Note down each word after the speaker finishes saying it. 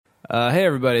Hey,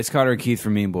 everybody, it's Connor and Keith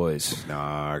from Mean Boys.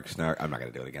 Snark. I'm not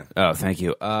going to do it again. Oh, thank you.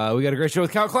 We got a great show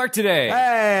with Kyle Clark today.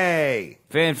 Hey!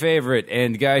 Fan favorite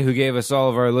and guy who gave us all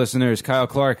of our listeners, Kyle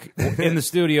Clark, in the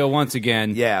studio once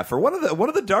again. Yeah, for one of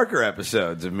the darker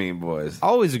episodes of Mean Boys.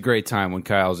 Always a great time when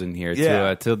Kyle's in here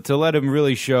Yeah. to let him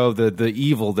really show the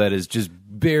evil that is just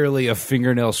barely a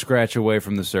fingernail scratch away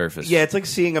from the surface. Yeah, it's like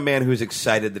seeing a man who's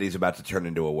excited that he's about to turn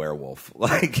into a werewolf.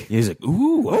 Like, He's like,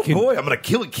 ooh, oh I can, boy, I'm going to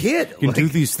kill a kid. can Like, do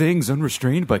these things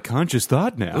unrestrained by conscious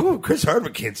thought now. ooh, Chris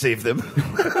Hardwick can't save them.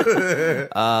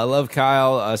 I love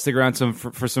Kyle. Stick around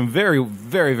for some very,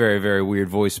 very, very, very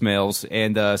weird voicemails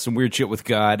and some weird shit with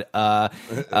God.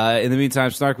 In the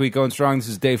meantime, Snark Week going strong. This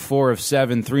is day 4 of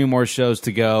 7. 3 more shows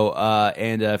to go.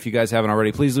 And if you guys haven't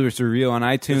already, please leave us a review on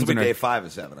iTunes. This will be and day 5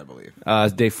 of 7, I believe.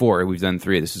 day 4. We've done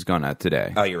 3. This is going out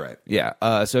today. Oh, you're right. Yeah.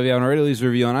 So if you haven't already, leave us a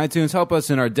review on iTunes. Help us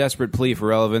in our desperate plea for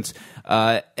relevance.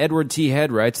 Edward T.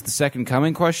 Head writes, the second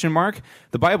coming, question mark?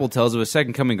 The Bible tells of a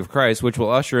second coming of Christ, which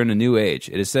will usher in a new age.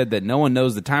 It is said that no one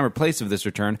knows the time or place of this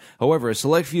return. However, a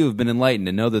select few have been enlightened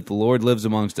and know that the Lord lives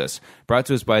amongst us. Brought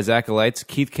to us by Zachalites,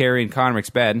 Keith Carey, and Connor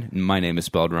McSpadden. My name is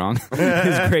spelled wrong.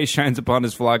 His grace shines upon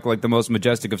his flock like the most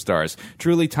majestic of stars.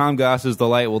 Truly, Tom Goss is the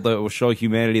light that will show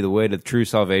humanity the way to true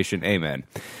salvation. Amen.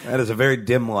 That is a very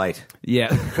dim light. Yeah.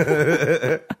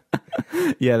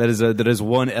 Yeah, that is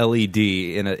one LED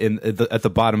at the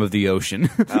bottom of the ocean.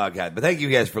 Oh, God. But thank you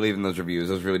guys for leaving those reviews.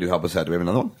 Those really do help us out. Do we have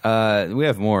another one? We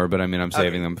have more, but I mean, I'm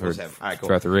saving them for All right, cool.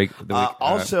 throughout the week.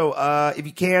 Also, if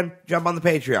you can, jump on the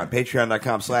Patreon.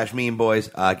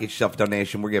 Patreon.com/meanboys. Get yourself a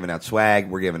donation. We're giving out swag.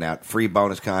 We're giving out free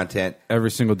bonus content.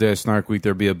 Every single day of Snark Week,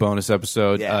 there'll be a bonus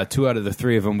episode. Yeah. 2 out of the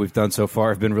 3 of them we've done so far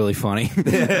have been really funny.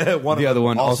 The other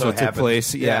one also took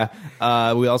place. Yeah.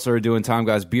 We also are doing Tom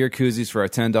Goss beer koozies for our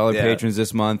 $10 patrons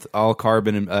this month. All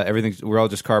carbon and everything. We're all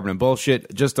just carbon and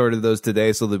bullshit. Just ordered those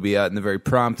today, so they'll be out in a very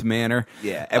prompt manner.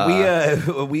 Yeah,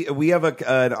 and we have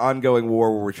an ongoing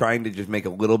war where we're trying to just make a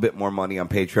little bit more money on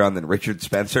Patreon than Richard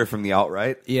Spencer from the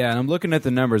alt-right. Yeah, and I'm looking at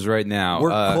the numbers right now.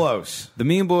 We're close. The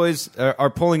Mean Boys are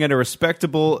pulling at a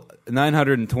respectable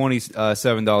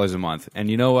 $927 a month. And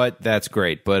you know what? That's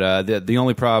great. But the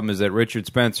only problem is that Richard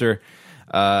Spencer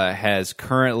has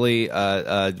currently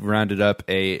rounded up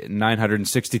a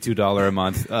 $962 a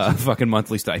month fucking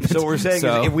monthly stipend. So what we're saying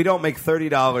is if we don't make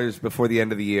 $30 before the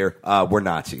end of the year, we're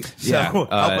Nazis. So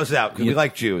help us out, because we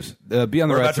like Jews. Be on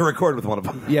the we're right about to record with one of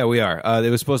them. Yeah, we are.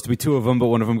 There was supposed to be 2 of them, but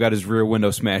one of them got his rear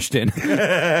window smashed in.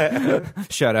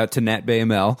 Shout out to Nat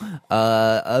BayML.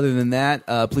 Other than that,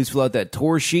 please fill out that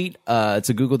tour sheet. It's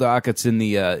a Google Doc. It's in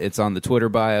the it's on the Twitter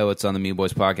bio. It's on the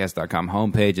meanboyspodcast.com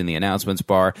homepage in the announcements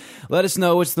bar. Let us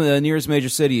know what's the nearest major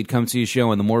city you'd come see a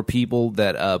show, and the more people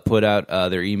that put out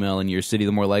their email in your city,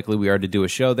 the more likely we are to do a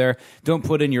show there. Don't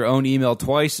put in your own email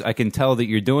twice. I can tell that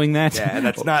you're doing that. Yeah, and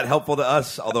that's not helpful to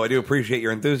us, although I do appreciate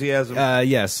your enthusiasm.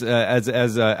 Yes, as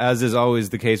is always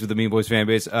the case with the Mean Boys fan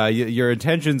base, your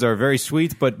intentions are very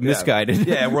sweet but misguided.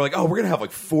 Yeah, we're like, we're going to have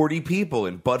like 40 people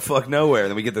in buttfuck nowhere,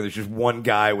 and then we get there, there's just one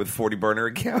guy with 40 burner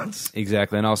accounts.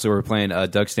 Exactly, and also we're playing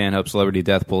Doug Stanhope Celebrity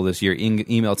Death Pool this year.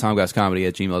 Email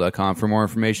tomgosscomedy@gmail.com for more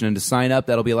information and to sign up.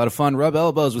 That'll be a lot of fun. Rub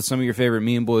elbows with some of your favorite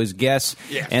Mean Boys guests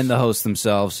and the hosts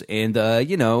themselves, and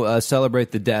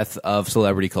celebrate the death of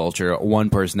celebrity culture one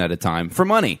person at a time for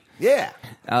money. Yeah.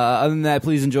 Other than that,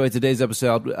 please enjoy today's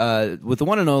episode with the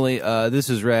one and only. This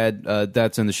is Rad.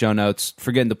 That's in the show notes.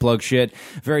 Forgetting to plug shit.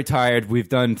 Very tired. We've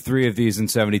done 3 of these in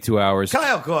 72 hours.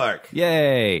 Kyle Clark.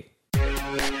 Yay.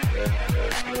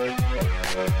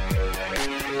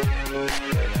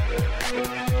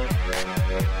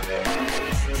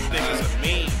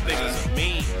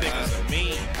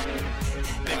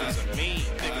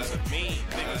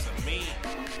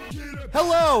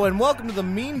 Hello, and welcome to the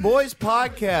Mean Boys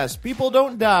Podcast. People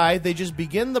don't die, they just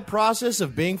begin the process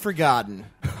of being forgotten.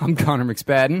 I'm Connor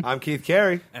McSpadden. I'm Keith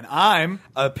Carey. And I'm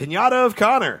a pinata of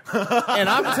Connor. and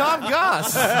I'm Tom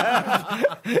Goss.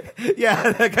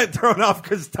 Yeah, that got thrown off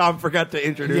because Tom forgot to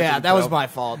introduce himself. That was my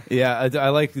fault. Yeah, I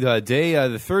like the day,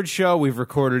 the 3rd show we've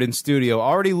recorded in studio,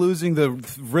 already losing the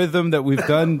rhythm that we've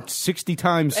done 60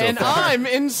 times so and far. I'm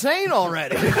insane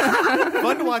already.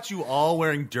 Fun to watch you all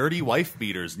wearing dirty wife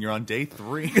beaters, and you're on day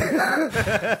 3.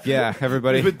 Yeah,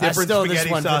 everybody. I stole this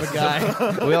one from a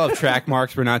guy. We all have track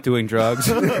marks for not doing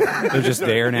drugs. They're just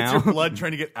there now. It's your blood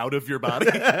trying to get out of your body.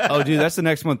 Oh, dude, that's the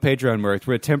next month Patreon merch.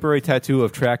 We're a temporary tattoo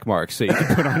of track marks that you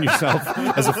can put on yourself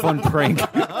as a fun prank.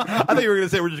 I thought you were going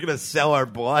to say we're just going to sell our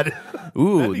blood.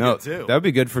 Ooh, That'd be no, good, too. that would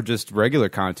be good for just regular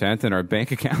content in our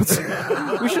bank accounts.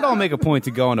 We should all make a point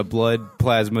to go on a blood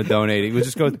plasma donating. We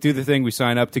just go do the thing. We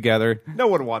sign up together. No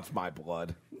one wants my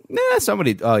blood. Nah,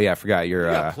 somebody. Oh yeah, I forgot. You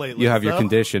got platelets, you have your though.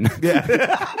 condition.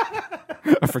 Yeah.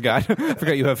 I forgot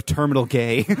you have terminal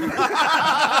gay.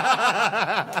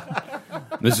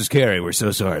 Mrs. Carey, we're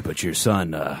so sorry, but your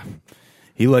son,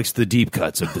 he likes the deep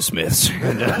cuts of the Smiths.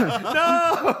 And,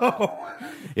 No!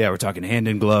 yeah, we're talking hand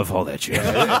in glove, all that shit.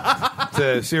 It's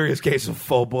a serious case of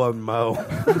full-blown Mo.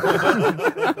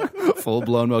 Full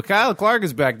blown Mo. Kyle Clark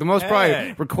is back, the most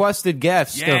probably requested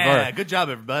guest of Yeah, our. good job,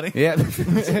 everybody. Yeah.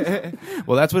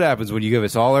 Well, that's what happens when you give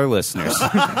us all our listeners.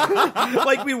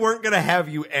 Like we weren't going to have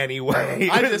you anyway.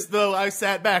 I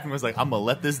sat back and was like, I'm going to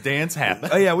let this dance happen.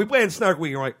 Oh, yeah, we played Snark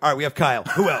Week, and we're like, all right, we have Kyle.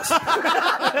 Who else?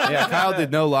 Yeah, Kyle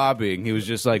did no lobbying. He was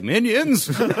just like, minions.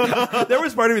 There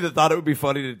was part of me that thought it would be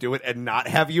funny to do it and not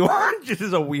have you on, just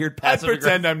as a weird I passive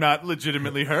pretend I'm not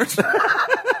legitimately hurt.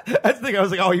 That's the thing. I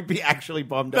was like, oh, you'd be actually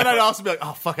bummed Then out. I'd also be like,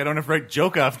 oh, fuck, I don't have to write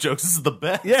joke-off jokes. This is the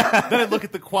best. Yeah. Then I'd look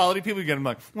at the quality people get. I'm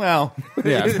like, well,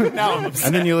 Yeah. now I'm upset.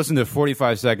 And then you listen to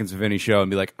 45 seconds of any show and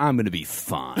be like, I'm going to be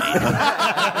fine.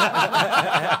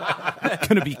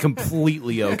 Going to be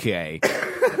completely okay.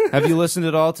 Have you listened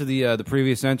at all to the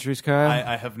previous entries, Kyle?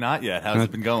 I have not yet. How's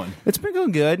it been going? It's been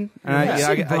going good.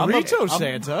 Burrito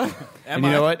Santa. And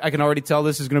you know what? I can already tell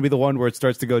this is going to be the one where it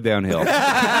starts to go downhill.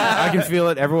 I can feel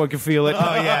it. Everyone can feel it.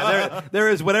 Oh, yeah. There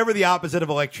is whatever the opposite of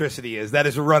electricity is. That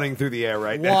is running through the air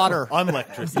right now. Water.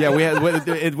 Unelectricity. Yeah, we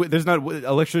had. There's not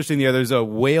electricity in the air. There's a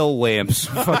whale lamps.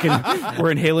 Fucking,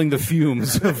 we're inhaling the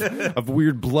fumes of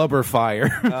weird blubber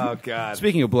fire. Oh, God.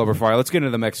 Speaking of blubber fire, let's get into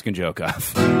the Mexican joke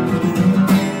off.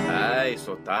 Ay,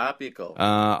 so topical.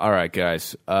 All right,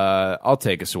 guys. I'll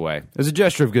take us away. As a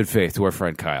gesture of good faith to our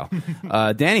friend Kyle,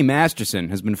 Danny Masterson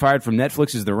has been fired from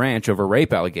Netflix's The Ranch over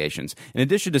rape allegations. In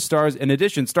addition, stars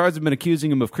have been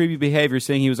accusing him of creepy behavior,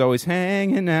 saying he was always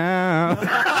hanging out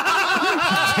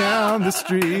down the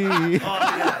street.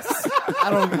 I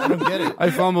don't get it. I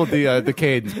fumbled the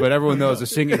cadence, but everyone knows a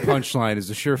singing punchline is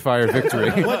a surefire victory.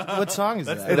 What song is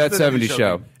that? That 70s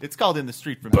show. It's called In the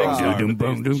Street from Big Star. Boom,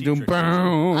 boom, boom, boom,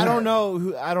 boom. I don't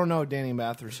know Danny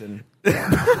Matheson.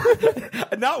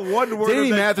 Not one word Danny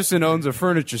of that. Matheson owns a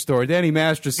furniture store. Danny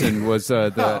Masterson was I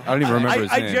don't even remember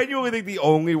his I name. genuinely think the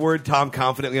only word Tom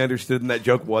confidently understood in that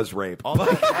joke was rape.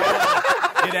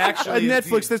 It actually is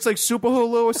Netflix, that's like Super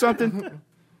Hulu or something.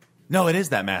 No, it is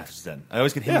that Matheson. I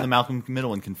always get him and the Malcolm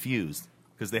Middleton confused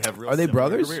because they have real Are they similar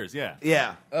brothers? careers. Yeah.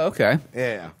 Yeah. Okay.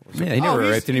 Yeah. Yeah, he never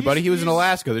he's- raped anybody. He was in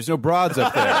Alaska. There's no broads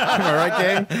up there. Am I right,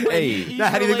 gang? Hey. Now,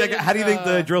 how do you think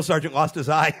the drill sergeant lost his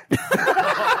eye?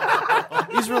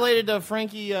 He's related to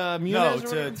Frankie No, Muniz. or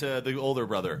whatever? to the older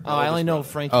brother. Oh, I only know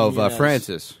Frankie Of Muniz.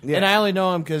 Francis. And I only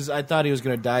know him because I thought he was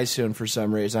going to die soon for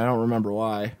some reason. I don't remember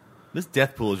why. This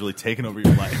death pool is really taking over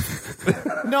your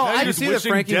life. No, I I You just see that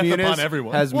wishing Frankie death Muniz upon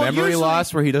everyone. has Well, memory usually-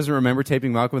 loss where he doesn't remember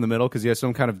taping Malcolm in the Middle because he has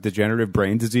some kind of degenerative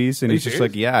brain disease, and he's just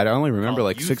like, yeah, I only remember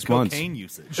like Youth 6 months. cocaine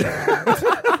usage.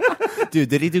 Dude,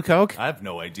 did he do coke? I have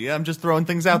no idea. I'm just throwing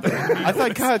things out there. I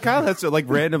thought Kyle has like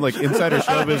random like insider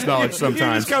showbiz knowledge You're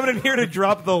sometimes. just coming in here to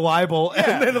drop the libel,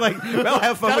 and then like, well,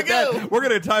 have fun with Gotta that. go. We're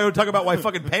going to talk about why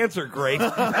fucking pants are great.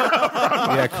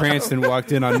 Yeah, Cranston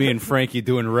walked in on me and Frankie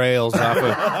doing rails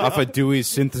off of Dewey's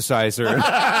synthesizer.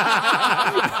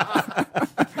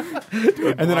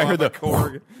 And then I heard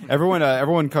the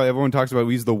everyone talks about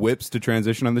we use the whips to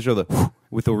transition on the show, the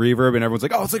with the reverb, and everyone's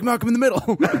like, "Oh, it's like Malcolm in the Middle."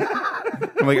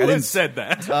 I'm like, I Who didn't has said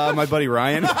that? my buddy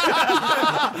Ryan.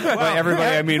 By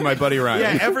everybody, I mean my buddy Ryan.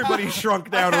 Yeah, everybody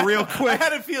shrunk down real I quick.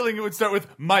 had a feeling it would start with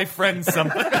my friend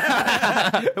something.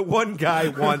 One guy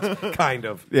once, kind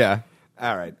of. Yeah.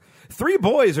 All right. 3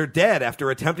 boys are dead after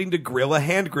attempting to grill a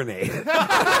hand grenade.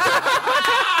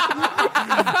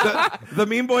 The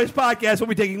Mean Boys podcast will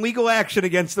be taking legal action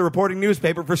against the reporting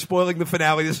newspaper for spoiling the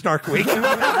finale of Snark Week.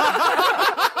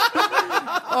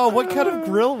 Oh, what kind of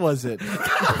grill was it?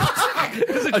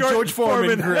 It's A George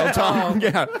Foreman grill, Tom.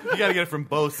 Yeah. You got to get it from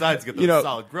both sides to get the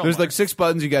solid grill. there's like marks. 6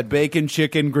 buttons. You got bacon,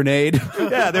 chicken, grenade.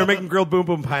 Yeah, they were making grilled boom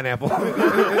boom pineapple.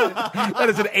 That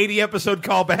is an 80-episode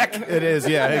callback. It is,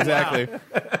 yeah, exactly.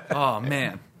 Oh,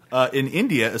 man. In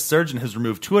India, a surgeon has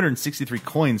removed 263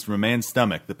 coins from a man's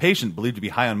stomach. The patient, believed to be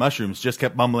high on mushrooms, just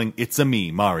kept mumbling, "It's a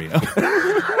me, Mario."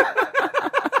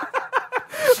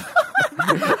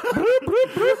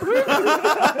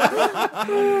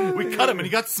 We cut him and he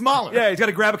got smaller. Yeah, he's got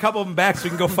to grab a couple of them back so he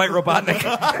can go fight Robotnik.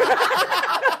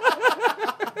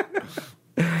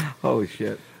 Holy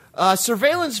shit.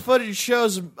 Surveillance footage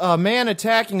shows a man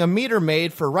attacking a meter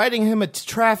maid for writing him a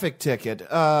traffic ticket.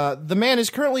 The man is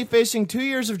currently facing 2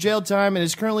 years of jail time and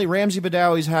is currently Ramsey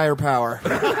Badawi's higher power.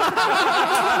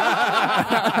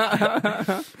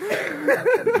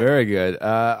 Very good.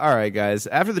 All right, guys.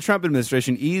 After the Trump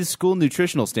administration eased school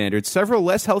nutritional standards, several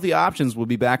less healthy options will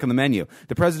be back on the menu.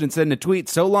 The president said in a tweet,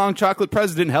 "So long, chocolate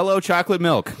president. Hello, chocolate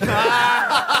milk."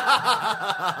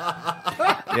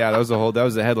 Yeah, that was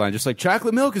the headline. Just like,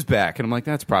 chocolate milk is back. And I'm like,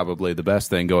 that's probably the best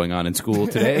thing going on in school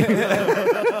today.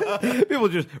 People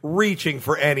just reaching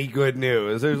for any good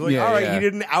news. There's like, Yeah, all right, yeah. you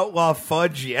didn't outlaw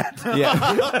fudge yet.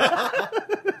 Yeah.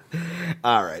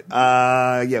 All right.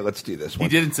 Yeah, let's do this He one.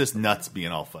 did insist nuts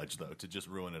being all fudge, though, to just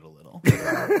ruin it a little.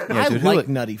 I dude, like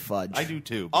nutty fudge. I do,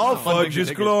 too. All One thing fudge to is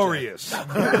take a glorious.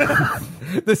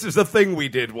 This is the thing we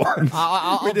did once.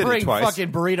 I'll We did it bring twice.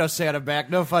 fucking Burrito Santa back.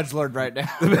 No Fudge Lord right now.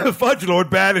 The Fudge Lord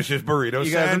banishes burrito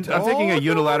You guys, Santa. I'm taking a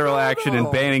unilateral action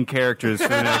and banning characters for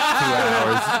the next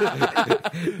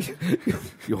 2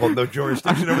 hours. You hold no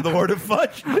jurisdiction over the Lord of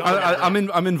Fudge.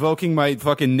 I'm invoking my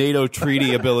fucking NATO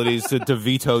treaty abilities to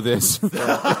veto this.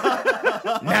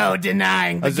 No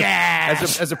denying the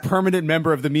gas. As a permanent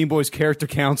member of the Mean Boys Character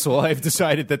Council, I've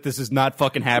decided that this is not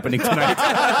fucking happening tonight.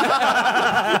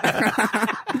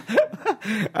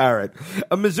 All right.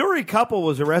 A Missouri couple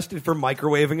was arrested for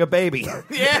microwaving a baby.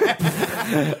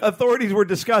 Yeah. Authorities were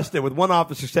disgusted, with one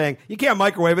officer saying, "You can't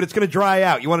microwave it. It's going to dry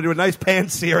out. You want to do a nice pan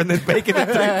sear and then bake it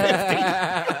at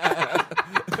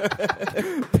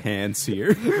 350.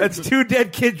 Pan-sear. That's 2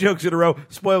 dead kid jokes in a row.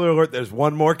 Spoiler alert, there's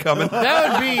one more coming.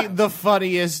 That would be the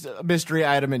funniest mystery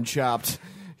item in Chopped.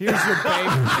 Here's your baby.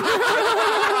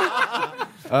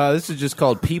 This is just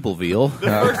called Peopleville. The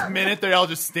first minute, they all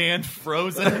just stand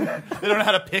frozen. They don't know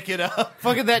how to pick it up.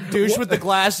 Fucking that douche with the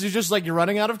glasses is just like, you're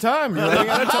running out of time. You're running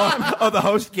out of time. Oh, the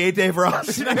host, Gay Dave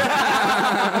Ross.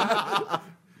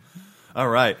 All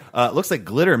right. Looks like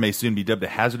glitter may soon be dubbed a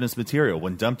hazardous material.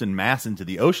 When dumped in mass into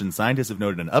the ocean, scientists have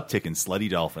noted an uptick in slutty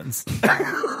dolphins.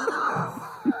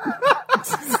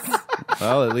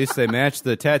 Well, at least they match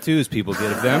the tattoos people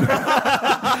get of them.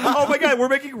 Oh my God, we're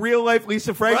making real life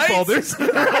Lisa Frank folders. Dude,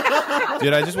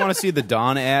 I just want to see the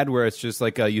Dawn ad where it's just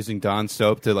like using Dawn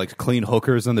soap to like clean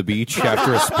hookers on the beach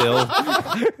after a spill.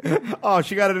 Oh,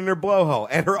 she got it in her blowhole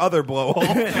and her other blowhole.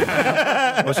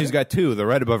 Well, she's got 2. They're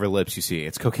right above her lips, you see.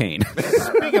 It's cocaine.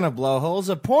 Speaking of blowholes,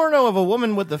 a porno of a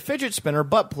woman with a fidget spinner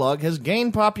butt plug has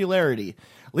gained popularity.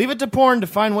 Leave it to porn to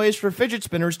find ways for fidget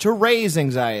spinners to raise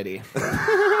anxiety.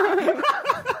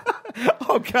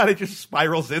 Oh God, it just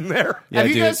spirals in there. Yeah, Have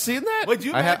you dude. guys seen that? Wait, do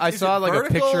you I is saw it like a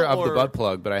vertical picture of the or- butt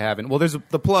plug, but I haven't. Well, there's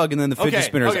the plug and then the fidget Okay,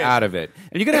 spinner's okay. out of it.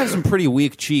 And you got to have some pretty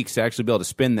weak cheeks to actually be able to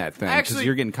spin that thing because Actually,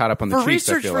 you're getting caught up on the for cheeks.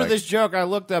 I research feel for like. this joke, I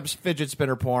looked up fidget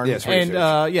spinner porn. Yes,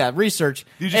 and research.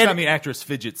 You just And got me actress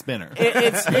fidget spinner.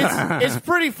 it's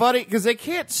pretty funny because they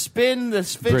can't spin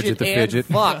this fidget Bridget the and fidget.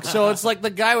 fuck. So it's like the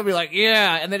guy would be like,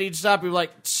 yeah, and then he'd stop and be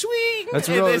like, swing. That's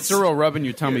a And real, it's a real rubbing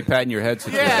your tummy, patting your head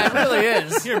situation. Yeah, it really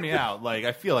is. Hear me out. Like,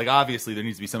 I feel like obviously there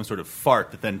needs to be some sort of fart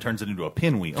that then turns it into a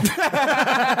pinwheel.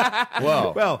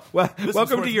 Whoa. Well, This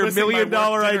welcome is to your $1 missing my million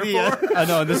work dinner idea. for. I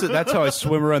know. That's how I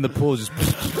swim around the pool. Just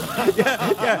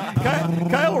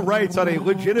Kyle writes on a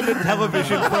legitimate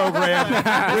television program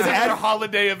with It's a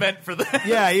holiday event for them.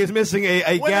 Yeah, he is missing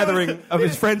a gathering of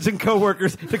his friends and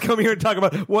coworkers to come here and talk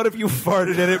about what if you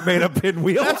farted and it made a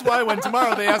pinwheel. That's why when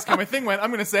tomorrow they ask how my thing went, I'm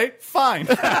going to say, fine.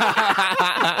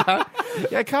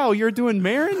 yeah, Kyle, you're doing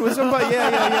Marin with somebody.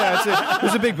 Yeah.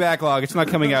 There's a big backlog. It's not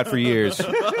coming out for years.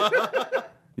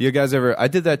 You guys ever? I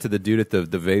did that to the dude at the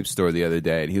vape store the other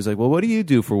day, and he was like, "Well, what do you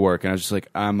do for work?" And I was just like,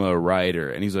 "I'm a writer."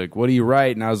 And he's like, "What do you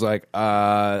write?" And I was like,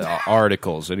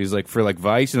 "Articles." And he's like, "For like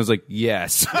Vice?" And I was like,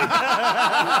 "Yes."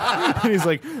 And he's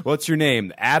like, "What's your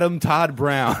name?" Adam Todd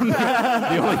Brown,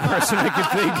 the only person I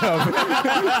could think of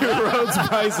who wrote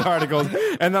Vice articles.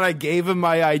 And then I gave him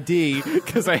my ID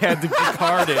because I had to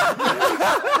card it.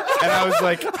 And I was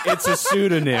like, it's a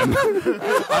pseudonym.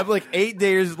 I'm like 8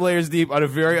 layers deep on a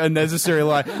very unnecessary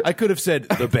lie. I could have said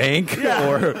the bank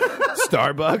or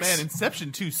Starbucks. Man,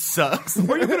 Inception 2 sucks.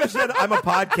 Or you could have said, I'm a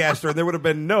podcaster, and there would have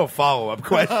been no follow-up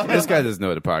question. This guy doesn't know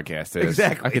what a podcast is.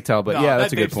 Exactly. I could tell, but No, yeah, that's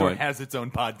that a good vape store point. has its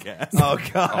own podcast. Oh,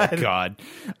 God. Oh, God.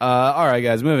 All right,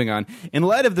 guys, moving on. In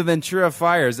light of the Ventura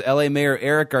fires, L.A. Mayor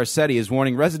Eric Garcetti is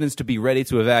warning residents to be ready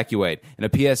to evacuate. In a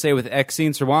PSA with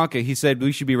Exene Cerwanka, he said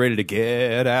we should be ready to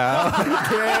get out. Get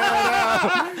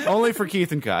out. Only for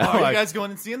Keith and Kyle. Are you Like, guys going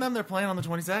and seeing them? They're playing on the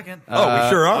 22nd. Oh, we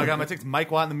sure I are. got my tickets.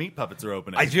 Mike Watt and the Meat Puppets are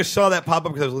opening. I just saw that pop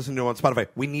up because I was listening to it on Spotify.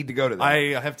 We need to go to that.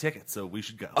 I have tickets, so we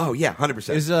should go. Oh, yeah,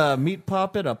 100%. Is Meat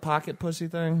Puppet a pocket pussy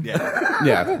thing? Yeah.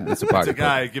 yeah, it's a pocket. It's a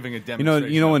guy giving a You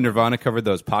demonstration. know when Nirvana covered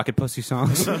those Pocket Pussy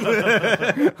songs on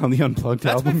the Unplugged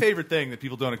That's album? my favorite thing that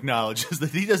people don't acknowledge is that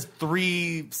he does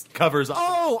 3 covers on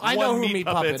Oh, I know one who Meat Meat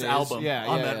Puppets Puppet is. album Yeah,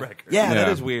 on yeah, that yeah. record. yeah, that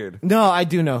Yeah. is weird. No, I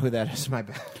do know who that is. My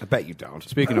bad. I bet you don't.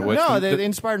 Speaking of which, No, they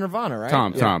inspired Nirvana, right?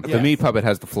 Tom, the meat puppet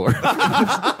has the floor.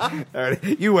 All right.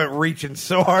 You went reaching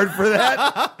so hard for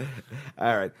that.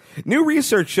 All right. New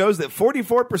research shows that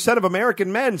 44% of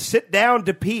American men sit down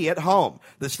to pee at home.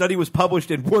 The study was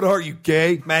published in What Are You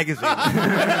Gay magazine.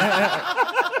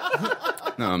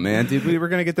 No, man, dude, we were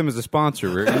going to get them as a sponsor.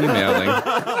 We're emailing.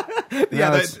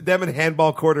 Them and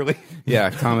Handball Quarterly.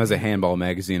 Yeah, Tom has a handball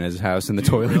magazine at his house in the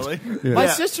toilet. Really? My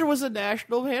sister was a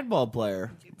national handball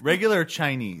player. Regular or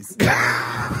Chinese?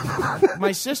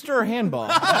 My sister or handball?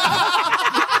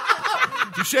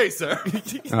 Touche, sir.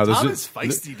 Oh, Tom is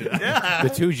feisty today.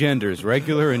 The two genders,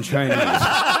 regular and Chinese.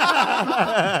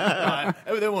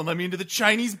 They won't let me into the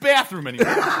Chinese bathroom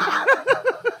anymore.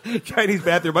 Chinese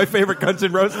bathroom. My favorite Guns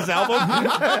N' Roses album.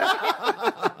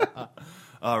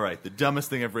 All right, the dumbest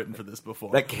thing I've written for this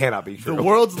before. That cannot be true. The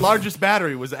world's largest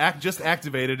battery was just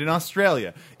activated in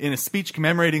Australia. In a speech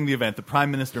commemorating the event, the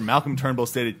Prime Minister Malcolm Turnbull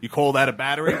stated, "You call that a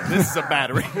battery? This is a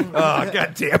battery." Oh,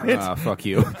 God damn it. Fuck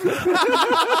you.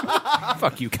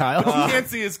 Fuck you, Kyle. You can't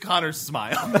see his Connor's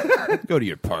smile. Go to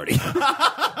your party.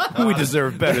 We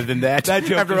deserve better than that. That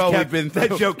joke, After all we've been through.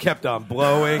 that joke kept on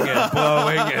blowing and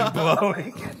blowing and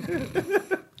blowing.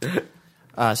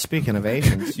 Speaking of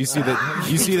Asians, You see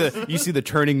the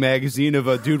turning magazine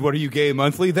of Dude, What Are You Gay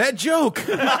Monthly? That joke.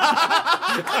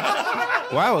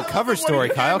 Wow, a cover story,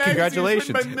 Kyle.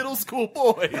 Congratulations. By middle school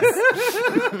boys.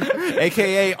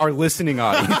 AKA our listening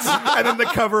audience. And then the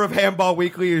cover of Handball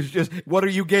Weekly is just What Are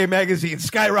You Gay magazine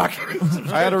skyrocketing.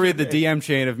 I had to read the DM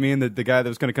chain of me and the guy that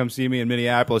was going to come see me in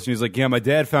Minneapolis, and he's like, "Yeah, my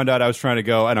dad found out I was trying to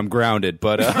go, and I'm grounded,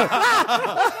 but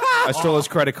I stole his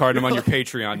credit card, and I'm on your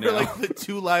Patreon now." You're like the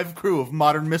Two Live crew of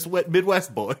modern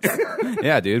Midwest boys.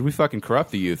 Yeah, dude, we fucking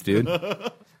corrupt the youth, dude.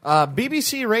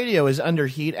 BBC Radio is under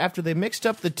heat after they mixed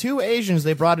up the two Asians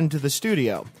they brought into the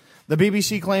studio. The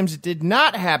BBC claims it did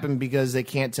not happen because they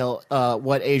can't tell how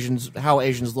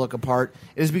Asians look apart.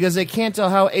 It is because they can't tell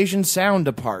how Asians sound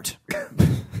apart.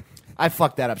 I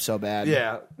fucked that up so bad.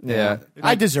 Yeah.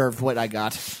 I deserved what I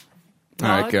got. All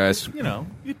right, guys. You know,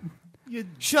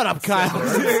 Shut up, Kyle.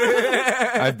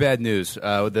 I have bad news.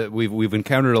 We've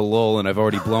encountered a lull, and I've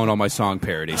already blown all my song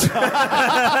parodies.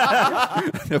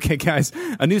 Okay, guys.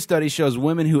 A new study shows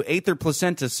women who ate their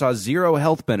placenta saw zero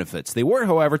health benefits. They were,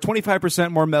 however,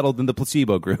 25% more metal than the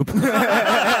placebo group.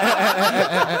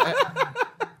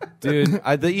 Dude,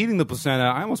 eating the placenta,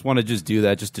 I almost want to just do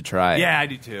that just to try it. yeah, I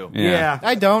do too. Yeah.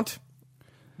 I don't.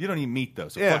 You don't eat meat though,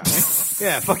 so Yeah. fuck you.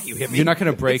 Yeah, fuck you, hippie. You're not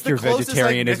going to break It's the your closest I can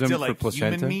vegetarianism get to, for like,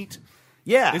 placenta? Human meat.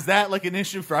 Yeah. Is that like an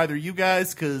issue for either you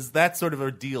guys? Because that's sort of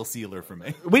a deal sealer for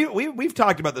me. We've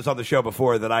talked about this on the show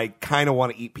before that I kind of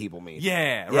want to eat people meat.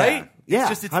 Yeah, right?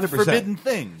 Yeah, It's just 100%. the forbidden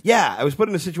thing. Yeah, I was put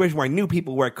in a situation where I knew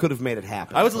people where I could have made it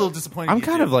happen. I was a little disappointed. I'm you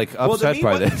kind did. of like Well, upset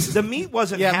by this. The meat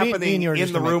wasn't Yeah, me and happening you were in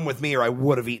just the gonna room with me, or I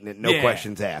would have eaten it, no Yeah.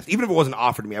 questions asked. Even if it wasn't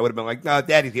offered to me, I would have been like, "No,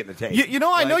 Daddy's getting a taste." You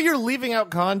know, I know you're leaving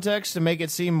out context to make it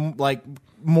seem like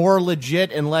more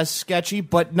legit and less sketchy,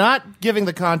 but not giving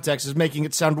the context is making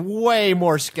it sound way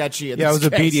more sketchy. In Yeah, it this was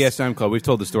a case. BDSM club. We've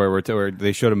told the story where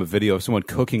they showed him a video of someone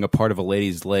cooking a part of a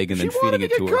lady's leg and She then wanted feeding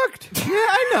to it to get her. cooked. Yeah,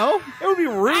 I know. It would be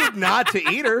rude not to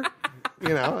eat her.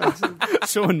 You know.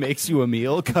 Someone makes you a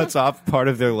meal, cuts off part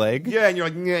of their leg. Yeah, and you're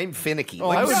like, "Yeah, I'm finicky." Oh,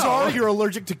 Like, I'm no. sorry you're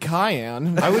allergic to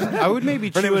cayenne. I would maybe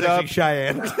Her name chew was it up. actually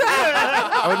Cheyenne.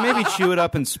 I would maybe chew it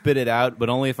up and spit it out, but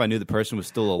only if I knew the person was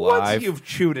still alive. Once you've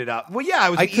chewed it up, well, yeah, I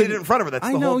was eating it in front of her. That's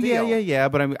I the know, whole deal. yeah,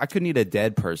 but I couldn't eat a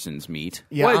dead person's meat.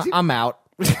 Yeah, What is it? I'm out.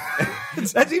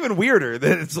 That's even weirder.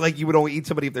 That it's like you would only eat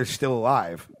somebody if they're still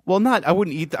alive. Well, I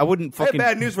wouldn't I have fucking.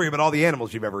 bad news for you about all the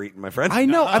animals you've ever eaten, my friend. I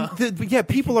know. Yeah,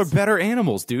 people are better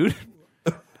animals, dude.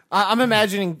 I'm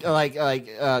imagining like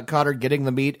Cotter getting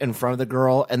the meat in front of the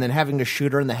girl and then having to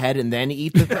shoot her in the head and then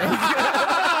eat the thing.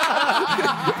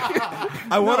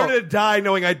 I want her to die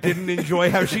knowing I didn't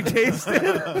enjoy how she tasted.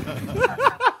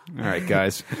 All right,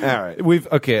 guys. All right.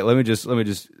 Let me just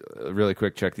really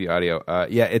quick check the audio.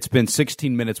 Yeah, it's been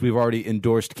 16 minutes. We've already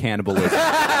endorsed cannibalism.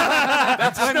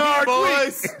 That's snark,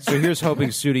 boys. So here's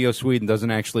hoping Studio Sweden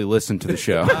doesn't actually listen to the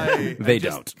show. They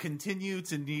don't. Continue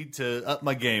to need to up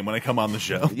my game when I come on the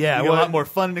show. Yeah, you got well- a lot more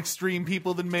fun and extreme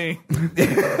people than me.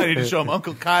 I need to show them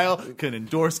Uncle Kyle can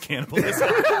endorse cannibalism.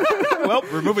 Well,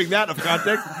 removing that of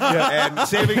context and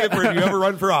saving it for if you ever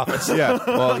run for office. Yeah.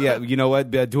 Well, yeah. You know what?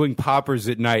 Doing poppers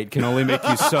at night can only make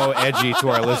you so edgy to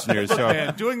our listeners. So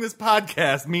Man, doing this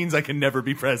podcast means I can never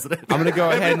be president. I'm gonna go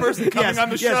Every ahead and- person coming Yes, on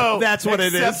the yes, show that's what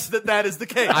it accepts is. that is the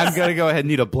case. I'm gonna go ahead and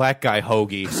need a black guy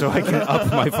hoagie so I can up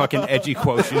my fucking edgy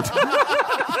quotient.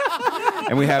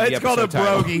 And we have the It's called a episode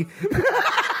title. brogie.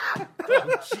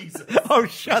 Oh, Jesus. Oh,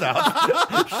 shut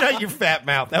up. Shut your fat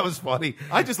mouth. That was funny.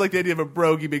 I just like the idea of a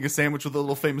brogue being a sandwich with a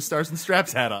little famous Stars and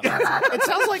Straps hat on. It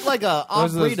sounds like a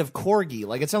off-breed of corgi.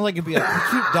 Like, it sounds like it'd be a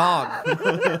cute dog.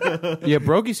 Yeah,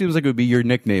 Brokey seems like it would be your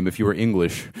nickname if you were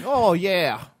English. Oh,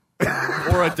 yeah.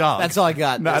 Or a dog. That's all I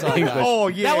got. That's all I got. Oh,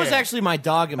 yeah. That was actually my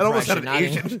dog I almost said impression.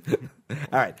 an not Asian. English.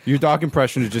 All right. Your dog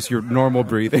impression is just your normal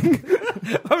breathing.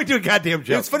 Let me do a goddamn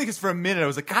joke. It's funny because for a minute I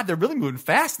was like, God, they're really moving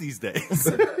fast these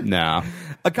days. No.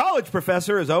 A college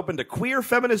professor has opened a queer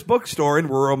feminist bookstore in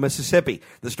rural Mississippi.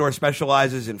 The store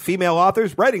specializes in female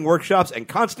authors, writing workshops, and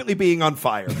constantly being on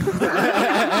fire.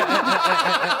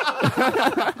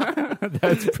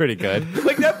 That's pretty good.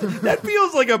 Like that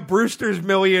feels like a Brewster's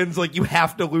Millions, like you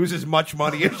have to lose as much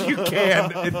money as you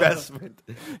can investment.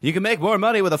 You can make more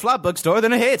money with a flop bookstore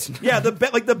than a hit. Yeah, the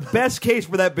best case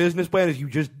for that business plan is you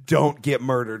just don't get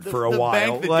murdered for a the while.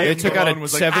 bank that Like, gave It took the out a loan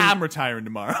was like, 7 I'm retiring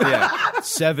tomorrow. Yeah,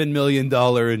 $7 million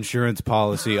insurance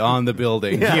policy on the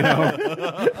building, you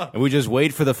know? And we just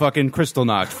wait for the fucking crystal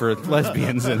knock for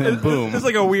lesbians, and then boom. it's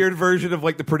like a weird version of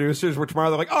like the producers where tomorrow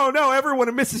they're like, oh no, everyone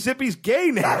in Mississippi's gay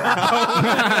now.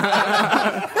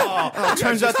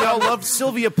 Turns out they all loved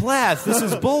Sylvia Plath. This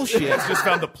is bullshit. Just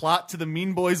found the plot to the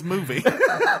Mean Boys movie.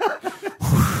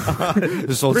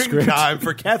 This old script. Time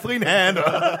for Kathleen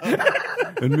Hanna.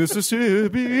 In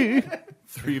Mississippi.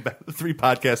 Three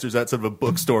podcasters outside of a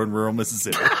bookstore in rural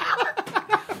Mississippi.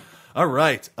 All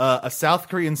right. A South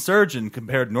Korean surgeon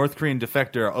compared North Korean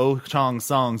defector Oh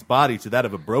Chong-song's body to that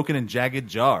of a broken and jagged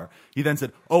jar. He then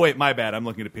said, oh, wait, my bad. I'm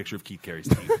looking at a picture of Keith Carey's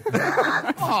teeth.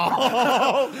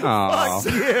 How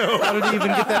did he even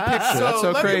get that picture? That's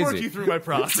so let me work crazy. you through my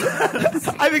process.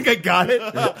 I think I got it.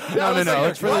 No.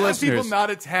 It's for the Why have listeners. people not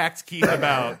attacked Keith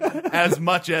about as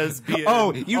much as being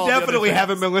Oh, you all the definitely other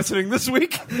haven't been listening this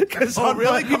week. Oh,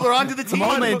 really? People are onto the team?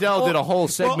 Mo Mandel did a whole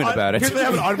segment about it. Here's what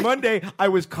happened. On Monday, I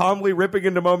was calmly ripping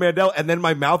into Mo Mandel, and then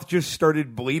my mouth just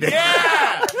started bleeding.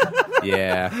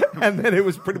 Yeah. And then it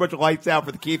was pretty much lights out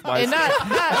for the Keith And Meister.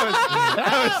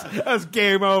 That was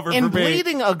game over and for me.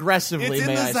 bleeding aggressively, It's in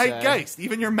may the I say. zeitgeist.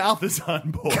 Even your mouth is on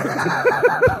board. He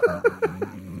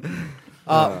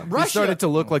Russia, started to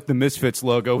look like the Misfits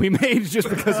logo we made just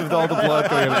because of all the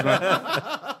blood going out of his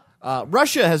mouth.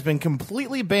 Russia has been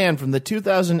completely banned from the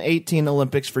 2018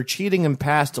 Olympics for cheating in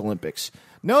past Olympics.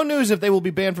 No news if they will be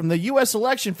banned from the U.S.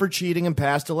 election for cheating in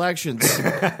past elections.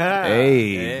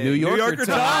 Hey, New Yorker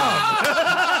Tom.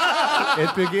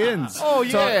 It begins. Oh,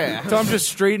 yeah. Tom just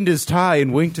straightened his tie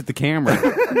and winked at the camera.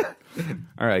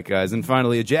 All right, guys. And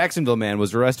finally, a Jacksonville man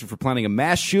was arrested for planning a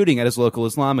mass shooting at his local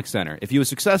Islamic center. If he was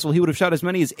successful, he would have shot as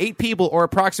many as 8 people, or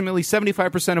approximately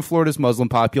 75% of Florida's Muslim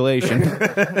population.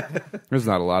 There's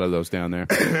not a lot of those down there.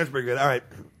 That's pretty good. All right.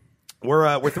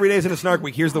 We're 3 days into Snark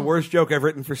Week. Here's the worst joke I've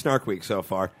written for Snark Week so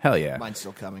far. Hell yeah. Mine's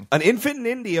still coming. An infant in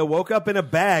India woke up in a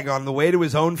bag on the way to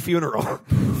his own funeral.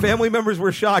 Family members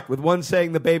were shocked, with one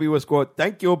saying the baby was, quote,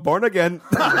 "Thank you, born again."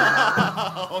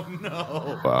 Oh,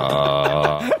 no.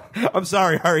 I'm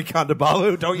sorry, Hari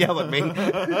Kondabalu. Don't yell at me.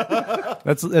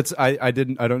 That's I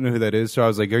don't know who that is, so I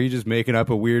was like, are you just making up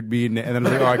a weird beat? And then I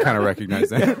was like, oh, I kind of recognize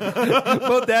that.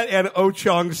 Both that and Oh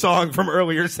Chong Song from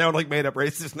earlier sound like made up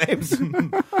racist names.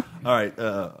 All right.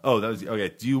 That was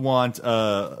okay. Do you want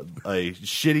a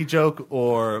shitty joke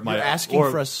or my You're asking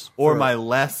or, for us or for- my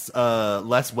less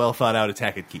well thought out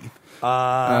attack at Keith?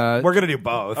 We're going to do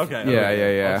both. Okay.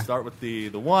 Yeah. I'll start with the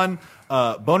one.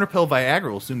 Boner pill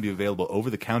Viagra will soon be available over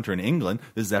the counter in England.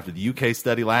 This is after the UK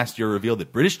study last year revealed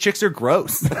that British chicks are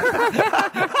gross.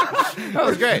 That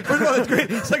was great. First of all, that's great.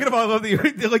 Second of all, I love that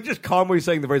you're like just calmly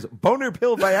saying the phrase "boner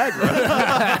pill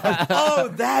Viagra." Oh,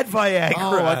 that Viagra.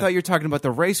 Oh, I thought you were talking about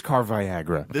the race car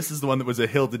Viagra. This is the one that was a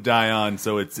hill to die on,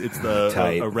 so it's the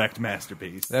Tight. erect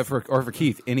masterpiece. That for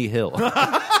Keith, any hill.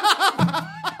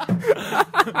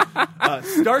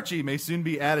 Starchy may soon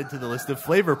be added to the list of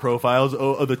flavor profiles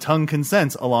of the tongue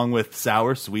consents, along with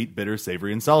sour, sweet, bitter,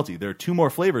 savory, and salty. There are 2 more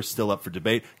flavors still up for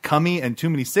debate: cummy and too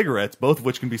many cigarettes, both of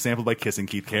which can be sampled by kissing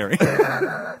Keith Carey.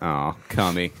 Oh,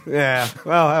 cummy. Yeah.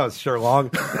 Well, that was sure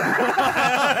long.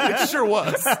 It sure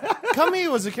was. Cummy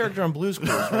was a character on Blue's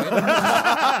Clues,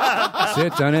 right?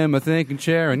 Sit down in my thinking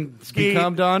chair and be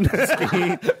calmed on.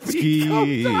 Ski.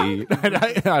 I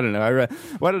don't know.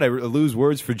 Why did I lose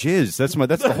words for jizz? That's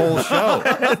the whole show.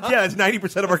 Yeah, it's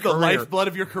 90% of our The career. lifeblood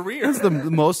of your career. That's the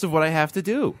most of what I have to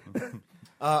do.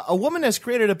 A woman has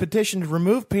created a petition to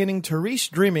remove painting Therese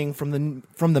Dreaming from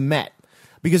the Met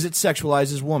because it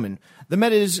sexualizes women. The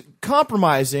Met is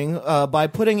compromising by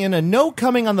putting in a no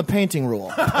coming on the painting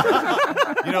rule.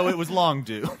 You know, it was long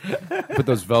due. Put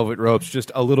those velvet ropes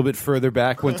just a little bit further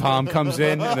back when Tom comes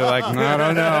in, and they're like, I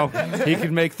don't know. He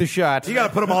can make the shot. You got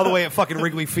to put them all the way at fucking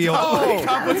Wrigley Field.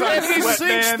 And he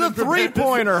sinks the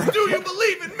three-pointer. Do you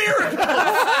believe in miracles?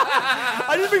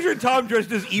 I just picture Tom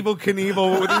dressed as Evel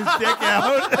Knievel with his dick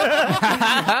out.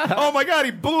 Oh my God,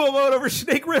 he blew a load over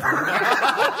Snake River.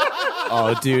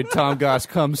 Oh, dude, Tom Goss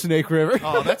come Snake River.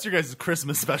 Oh, that's your guys'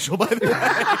 Christmas special, by the way.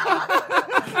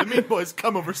 The Mean Boys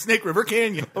come over Snake River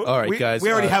Canyon. All right, guys.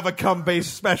 We already have a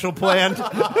cum-based special planned.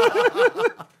 All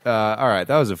right,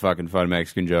 that was a fucking fun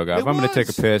Mexican joke off. I'm going to take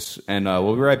a piss, and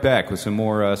we'll be right back with some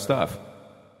more stuff.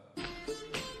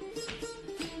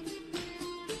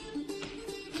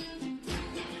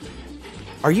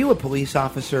 Are you a police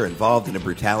officer involved in a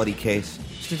brutality case?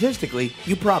 Statistically,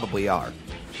 you probably are.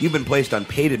 You've been placed on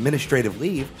paid administrative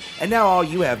leave, and now all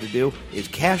you have to do is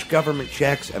cash government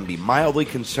checks and be mildly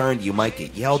concerned you might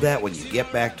get yelled at when you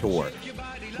get back to work.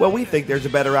 Well, we think there's a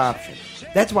better option.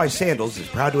 That's why Sandals is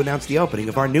proud to announce the opening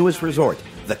of our newest resort,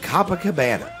 the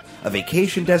Copacabana, a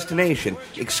vacation destination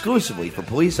exclusively for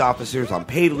police officers on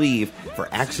paid leave for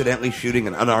accidentally shooting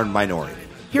an unarmed minority.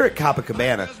 Here at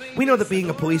Copacabana, we know that being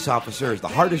a police officer is the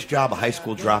hardest job a high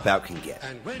school dropout can get.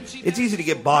 It's easy to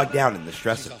get bogged down in the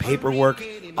stress of paperwork,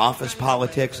 office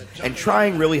politics, and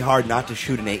trying really hard not to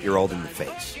shoot an 8-year-old in the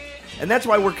face. And that's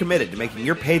why we're committed to making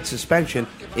your paid suspension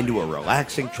into a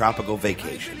relaxing tropical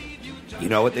vacation. You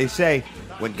know what they say,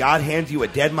 when God hands you a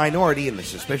dead minority in the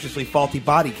suspiciously faulty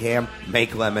body cam,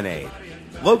 make lemonade.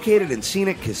 Located in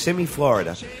scenic Kissimmee,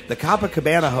 Florida, the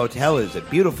Copacabana Hotel is a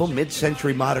beautiful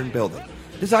mid-century modern building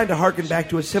designed to harken back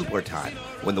to a simpler time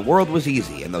when the world was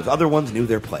easy and those other ones knew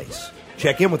their place.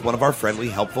 Check in with one of our friendly,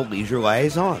 helpful leisure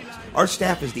liaisons. Our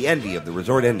staff is the envy of the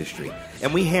resort industry,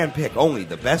 and we handpick only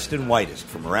the best and whitest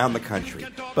from around the country,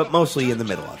 but mostly in the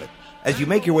middle of it. As you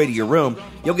make your way to your room,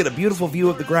 you'll get a beautiful view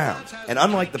of the grounds, and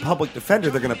unlike the public defender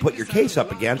they're going to put your case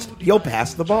up against, you'll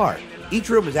pass the bar. Each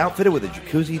room is outfitted with a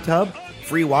jacuzzi tub,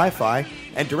 free Wi-Fi,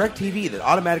 and DirecTV that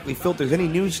automatically filters any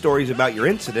news stories about your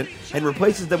incident and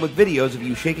replaces them with videos of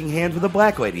you shaking hands with a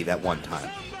black lady that one time.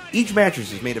 Each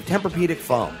mattress is made of Tempur-Pedic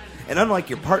foam, and unlike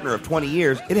your partner of 20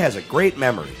 years, it has a great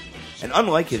memory. And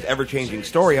unlike his ever-changing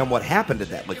story on what happened at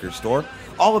that liquor store,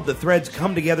 all of the threads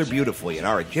come together beautifully in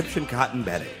our Egyptian cotton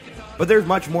bedding. But there's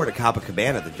much more to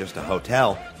Copacabana than just a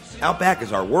hotel. Out back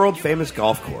is our world-famous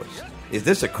golf course. Is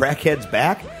this a crackhead's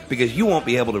back? Because you won't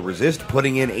be able to resist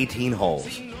putting in 18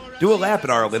 holes. Do a lap at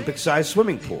our Olympic-sized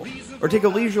swimming pool, or take a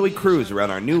leisurely cruise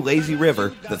around our new lazy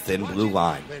river, the Thin Blue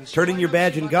Line. Turn in your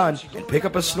badge and gun, and pick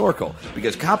up a snorkel,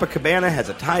 because Copacabana has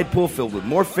a tide pool filled with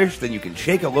more fish than you can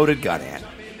shake a loaded gun at.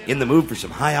 In the mood for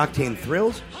some high-octane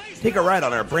thrills? Take a ride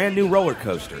on our brand-new roller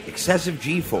coaster, Excessive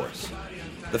G-Force.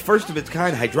 The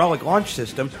first-of-its-kind hydraulic launch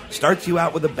system starts you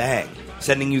out with a bang,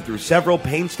 sending you through several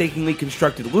painstakingly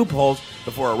constructed loopholes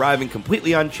before arriving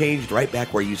completely unchanged right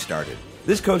back where you started.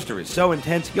 This coaster is so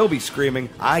intense, you'll be screaming,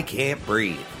 "I can't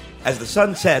breathe." As the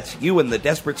sun sets, you and the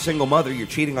desperate single mother you're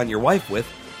cheating on your wife with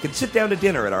can sit down to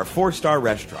dinner at our 4-star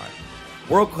restaurant.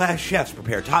 World-class chefs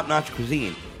prepare top-notch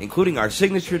cuisine, including our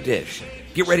signature dish.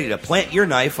 Get ready to plant your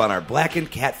knife on our blackened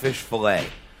catfish fillet.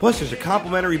 Plus, there's a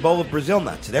complimentary bowl of Brazil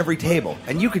nuts at every table,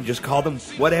 and you can just call them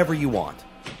whatever you want.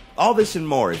 All this and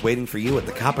more is waiting for you at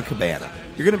the Copacabana.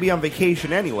 You're going to be on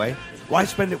vacation anyway. Why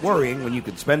spend it worrying when you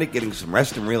could spend it getting some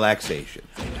rest and relaxation?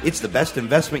 It's the best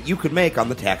investment you could make on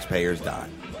the taxpayer's dime.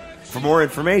 For more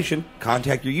information,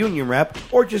 contact your union rep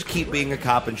or just keep being a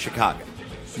cop in Chicago.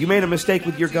 You made a mistake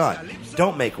with your gun.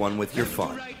 Don't make one with your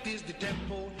fun.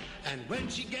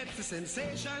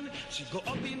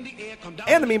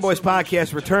 And the Mean Boys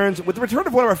podcast returns with the return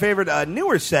of one of our favorite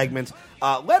newer segments,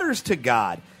 Letters to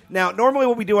God. Now, normally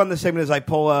what we do on this segment is I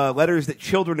pull letters that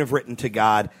children have written to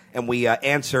God, and we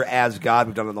answer as God.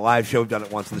 We've done it on the live show. We've done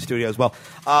it once in the studio as well.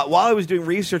 While I was doing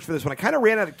research for this one, I kind of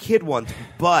ran out of kid ones,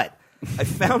 but I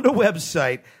found a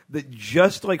website that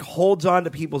just like holds on to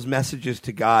people's messages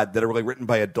to God that are like written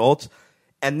by adults.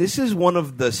 And this is one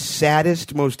of the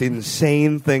saddest, most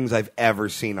insane things I've ever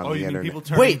seen on the you internet. mean people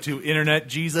turning to internet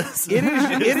Jesus? It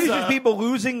is just people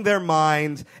losing their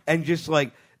minds and just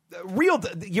like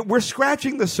we're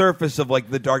scratching the surface of like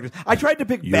the darkness. I tried to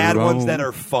pick bad ones that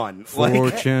are fun.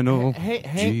 Channel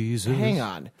Jesus. Hang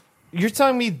on. You're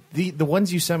telling me the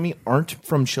ones you sent me aren't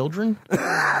from children?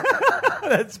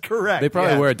 That's correct. They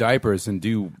probably yeah. wear diapers and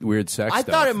do weird sex I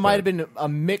stuff. thought it might but- have been a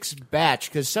mixed batch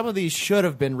because some of these should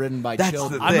have been written by That's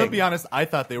children. the I'm going to thing. be honest, I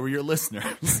thought they were your listeners.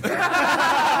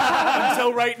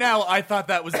 Until right now, I thought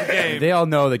that was the game. They all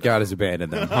know that God has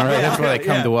abandoned them. All right, that's why they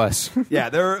come to us. Yeah,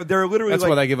 there are literally That's like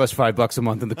why they give us $5 a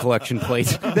month in the collection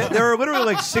plate. there are literally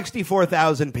like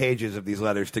 64,000 pages of these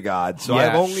letters to God. So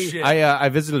I've only shit. I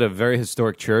visited a very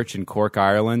historic church in Cork,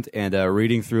 Ireland, and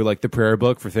reading through like the prayer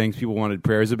book for things people wanted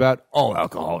prayers about, all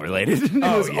alcohol related. It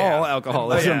was all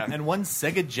alcoholism. And one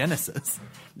Sega Genesis.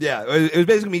 yeah, it was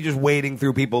basically me just wading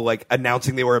through people like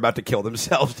announcing they were about to kill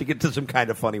themselves to get to some kind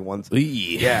of funny ones.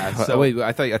 Yeah, so- wait,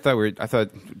 I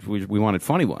thought we wanted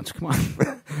funny ones. Come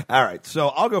on. All right, so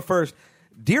I'll go first.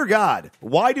 Dear God,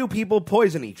 why do people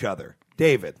poison each other?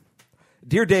 David.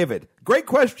 Dear David, great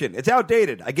question. It's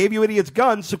outdated. I gave you idiots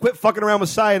guns, so quit fucking around with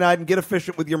cyanide and get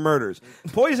efficient with your murders.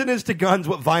 Poison is to guns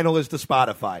what vinyl is to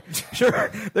Spotify.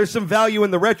 Sure, there's some value in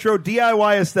the retro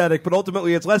DIY aesthetic, but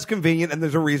ultimately it's less convenient and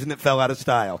there's a reason it fell out of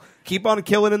style. Keep on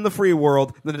killing in the free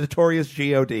world, the notorious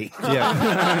G.O.D.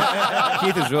 Yeah.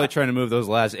 Keith is really trying to move those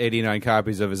last 89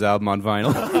 copies of his album on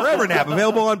vinyl. Forever Nap,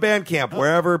 available on Bandcamp,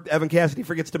 wherever Evan Cassidy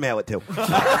forgets to mail it to.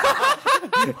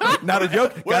 Not a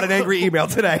joke. Got an angry email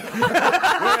today.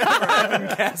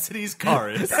 Cassidy's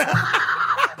car is.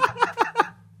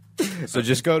 So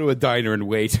just go to a diner and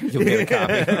wait. You'll get a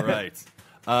copy. All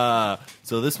right.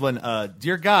 So this one,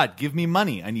 dear God, give me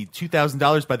money. I need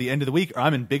 $2,000 by the end of the week or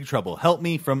I'm in big trouble. Help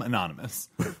me, from Anonymous.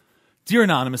 Dear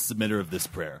anonymous submitter of this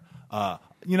prayer,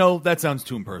 that sounds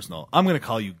too impersonal. I'm going to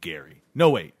call you Gary. No,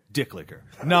 wait, Dick Licker.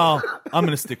 No, I'm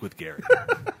going to stick with Gary.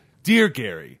 Dear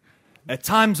Gary, at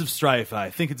times of strife, I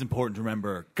think it's important to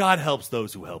remember God helps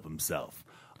those who help himself.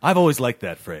 I've always liked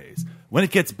that phrase. When it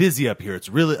gets busy up here, it's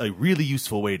really a really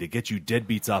useful way to get you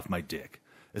deadbeats off my dick.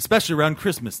 Especially around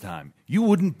Christmas time. You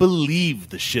wouldn't believe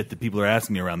the shit that people are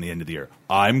asking me around the end of the year.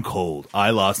 I'm cold.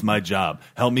 I lost my job.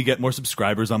 Help me get more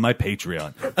subscribers on my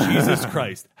Patreon. Jesus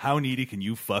Christ, how needy can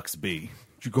you fucks be?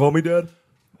 Did you call me, Dad?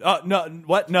 No,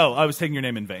 what? No, I was taking your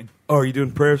name in vain. Oh, are you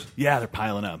doing prayers? Yeah, they're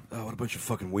piling up. Oh, what a bunch of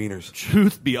fucking wieners.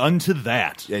 Truth be unto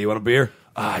that. Yeah, you want a beer?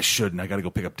 I shouldn't. I got to go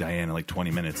pick up Diane in like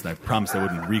 20 minutes, and I promised I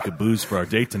wouldn't reek of booze for our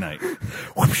date tonight.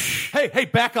 Hey,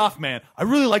 back off, man. I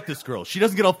really like this girl. She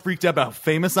doesn't get all freaked out about how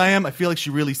famous I am. I feel like she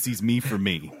really sees me for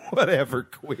me. Whatever,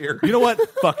 queer. You know what?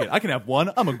 Fuck it. I can have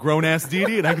one. I'm a grown-ass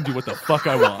deity, and I can do what the fuck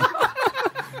I want.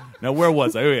 Now, where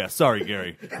was I? Oh, yeah, sorry,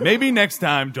 Gary. Maybe next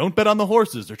time, don't bet on the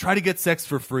horses or try to get sex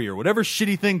for free or whatever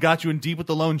shitty thing got you in deep with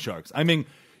the loan sharks. I mean,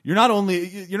 you're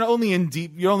only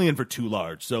in for too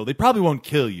large, so they probably won't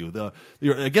kill you.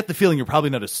 I get the feeling you're probably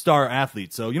not a star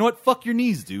athlete, so you know what? Fuck your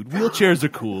knees, dude. Wheelchairs are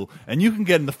cool, and you can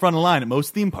get in the front of the line at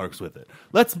most theme parks with it.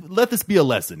 Let this be a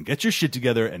lesson. Get your shit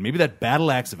together, and maybe that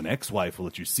battle axe of an ex-wife will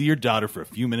let you see your daughter for a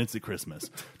few minutes at Christmas.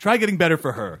 Try getting better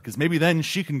for her, because maybe then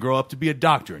she can grow up to be a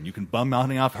doctor, and you can bum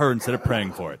mounting off her instead of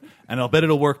praying for it. And I'll bet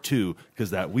it'll work too,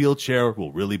 because that wheelchair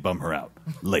will really bum her out.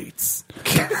 Lates.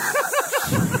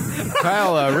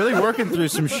 Kyle, really working through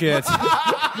some shit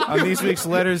on these week's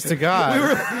letters to God.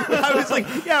 I was like,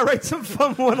 yeah, write some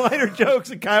fun one-liner jokes.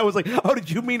 And Kyle was like, oh, did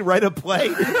you mean write a play?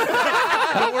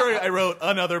 Don't worry, I wrote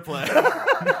another play.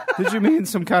 Did you mean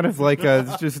some kind of like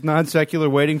just non-secular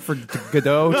waiting for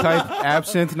Godot type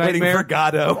absinthe Waiting nightmare? for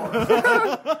Godot.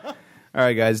 All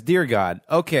right, guys. Dear God.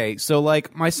 Okay, so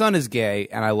like my son is gay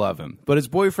and I love him, but his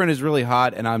boyfriend is really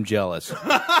hot and I'm jealous.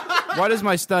 Why does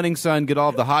my stunning son get all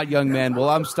of the hot young men while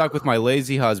I'm stuck with my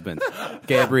lazy husband?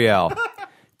 Gabrielle.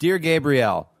 Dear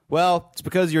Gabrielle. Well, it's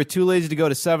because you're too lazy to go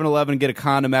to 7-Eleven and get a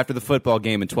condom after the football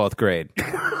game in 12th grade.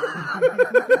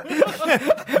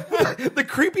 The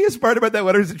creepiest part about that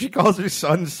letter is that she calls her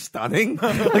son stunning.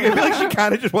 Like, I feel like she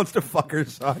kind of just wants to fuck her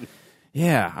son.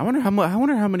 Yeah, I wonder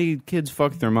how many kids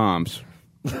fuck their moms.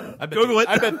 Google it.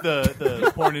 I bet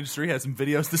the porn industry has some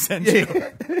videos to send you.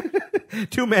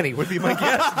 Too many would be my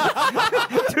guess.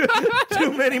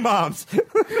 too many moms.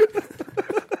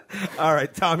 All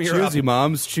right, Tom, you're Choosy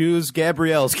moms choose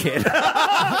Gabrielle's kid.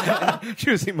 up.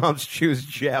 Choosy moms choose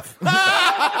Jeff.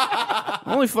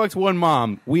 Only fucked one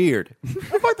mom. Weird.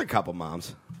 I fucked a couple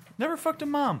moms. Never fucked a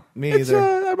mom. Me It's,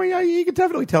 either. you can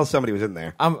definitely tell somebody was in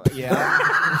there.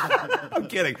 Yeah. I'm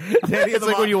kidding. To any, of It's the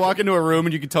like when you walk into a room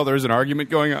and you can tell there's an argument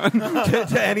going on.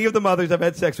 to any of the mothers I've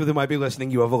had sex with who might be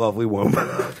listening, you have a lovely womb.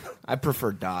 I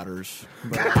prefer daughters.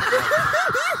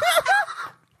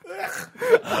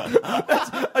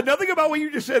 Nothing about what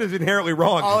you just said is inherently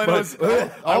wrong. All I know but- is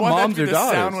all I want moms that to be are the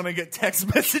sound daughters. when I get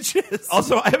text messages.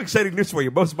 Also, I have exciting news for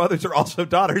you. Most mothers are also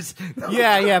daughters.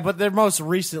 Yeah, but they're most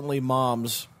recently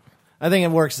moms. I think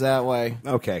it works that way.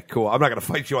 Okay, cool. I'm not going to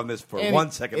fight you on this for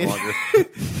 1 second longer.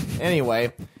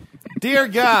 Anyway, Dear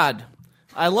God,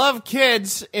 I love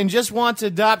kids and just want to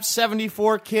adopt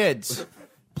 74 kids.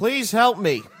 Please help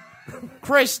me.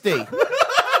 Christy.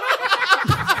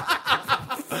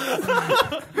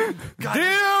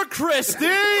 Dear Christy!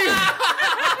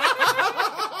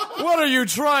 What are you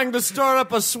trying to start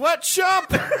up a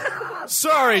sweatshop?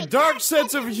 Sorry, dark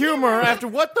sense of humor after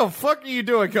what the fuck are you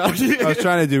doing, Cody? I was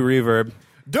trying to do reverb.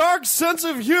 Dark sense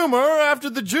of humor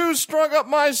after the Jews strung up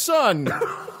my son.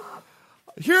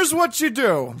 Here's what you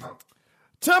do.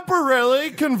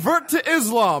 Temporarily convert to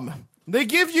Islam. They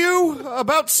give you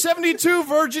about 72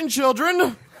 virgin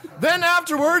children. Then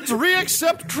afterwards,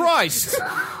 re-accept Christ.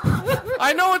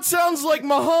 I know it sounds like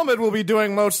Muhammad will be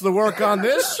doing most of the work on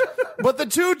this, but the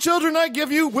 2 children I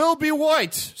give you will be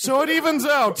white, so it evens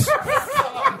out.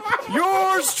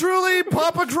 Yours truly,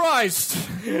 Papa Christ.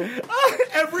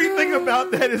 Everything about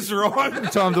that is wrong.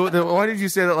 Tom, why did you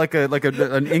say that like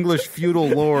an English feudal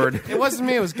lord? It wasn't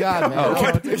me, it was God,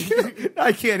 man.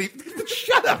 I can't even.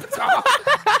 Shut up, Tom.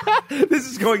 This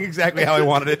is going exactly how I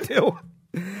wanted it to.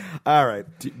 All right.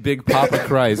 Big Papa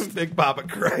Christ. Big Papa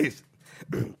Christ.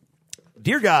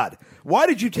 Dear God, why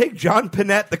did you take John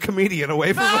Pinette, the comedian,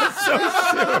 away from us so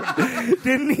soon?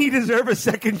 Didn't he deserve a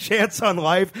second chance on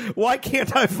life? Why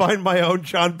can't I find my own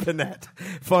John Pinette?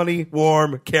 Funny,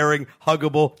 warm, caring,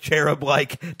 huggable,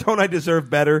 cherub-like. Don't I deserve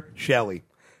better? Shelley.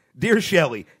 Dear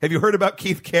Shelley, have you heard about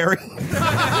Keith Carey?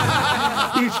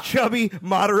 He's chubby,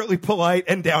 moderately polite,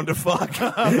 and down to fuck.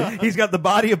 He's got the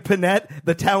body of Pinette,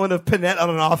 the talent of Pinette on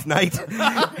an off night,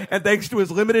 and thanks to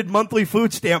his limited monthly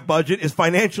food stamp budget, is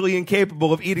financially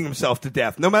incapable of eating himself to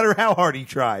death, no matter how hard he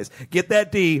tries. Get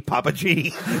that D, Papa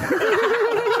G.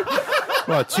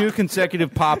 Well, 2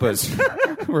 consecutive papas.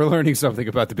 We're learning something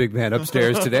about the big man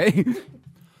upstairs today.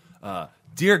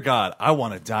 Dear God, I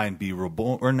want to die and be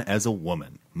reborn as a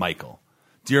woman. Michael.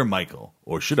 Dear Michael,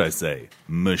 or should I say,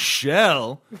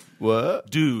 Michelle?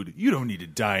 What? Dude, you don't need to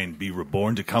die and be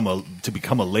reborn to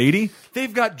become a lady.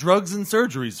 They've got drugs and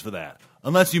surgeries for that.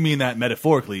 Unless you mean that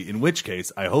metaphorically, in which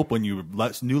case, I hope when your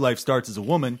new life starts as a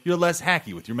woman, you're less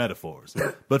hacky with your metaphors.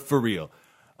 But for real,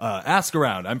 ask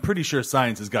around. I'm pretty sure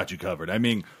science has got you covered. I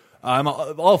mean, I'm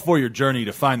all for your journey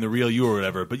to find the real you or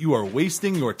whatever, but you are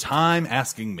wasting your time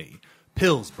asking me.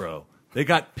 Pills, bro. They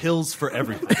got pills for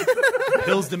everything.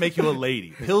 Pills to make you a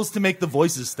lady. Pills to make the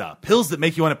voices stop. Pills that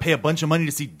make you want to pay a bunch of money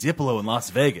to see Diplo in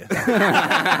Las Vegas.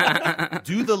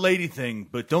 Do the lady thing,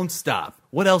 but don't stop.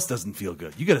 What else doesn't feel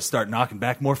good? You got to start knocking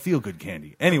back more feel-good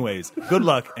candy. Anyways, good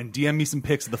luck, and DM me some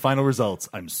pics of the final results.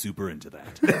 I'm super into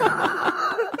that.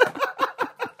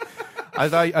 I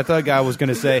thought a guy was going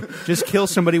to say, just kill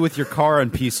somebody with your car on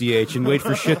PCH and wait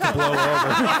for shit to blow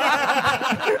over.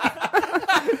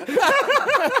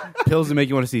 Pills that make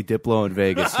you want to see Diplo in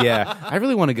Vegas. Yeah, I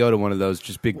really want to go to one of those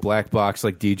just big black box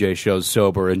like DJ shows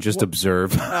sober and just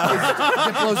observe.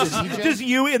 Just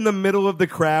you in the middle of the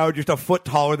crowd, just a foot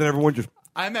taller than everyone, just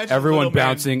I imagine everyone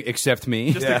bouncing except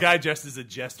me. Just a guy dressed as a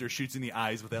jester shoots in the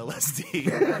eyes with LSD.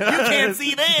 You can't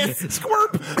see this.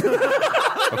 Squirp.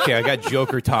 Okay, I got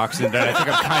Joker toxin, and I think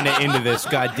I'm kind of into this.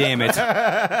 God damn it.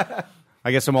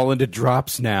 I guess I'm all into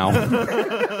drops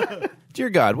now. Dear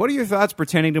God, what are your thoughts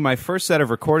pertaining to my first set of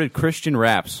recorded Christian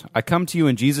raps? I come to you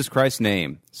in Jesus Christ's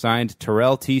name. Signed,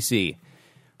 Terrell TC.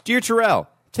 Dear Terrell,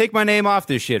 take my name off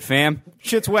this shit, fam.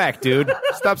 Shit's whack, dude.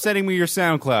 Stop sending me your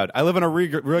SoundCloud. I live on a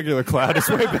regular cloud. It's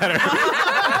way better.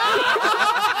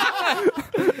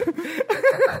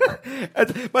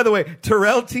 By the way,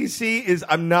 Terrell TC is,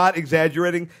 I'm not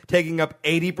exaggerating, taking up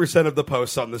 80% of the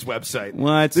posts on this website.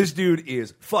 What? This dude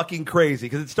is fucking crazy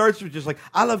because it starts with just like,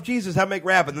 I love Jesus, I make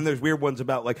rap. And then there's weird ones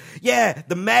about like, yeah,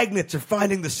 the magnets are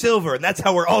finding the silver and that's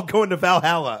how we're all going to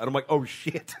Valhalla. And I'm like, oh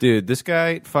shit. Dude, this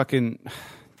guy fucking...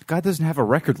 God doesn't have a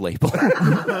record label.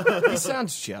 He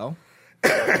sounds Joe.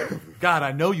 God,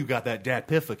 I know you got that Dat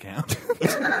Piff account.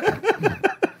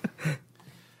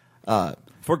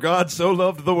 For God so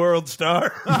loved the world,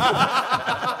 star.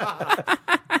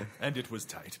 And it was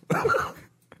tight.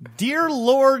 Dear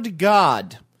Lord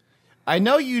God, I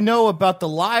know you know about the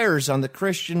liars on the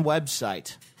Christian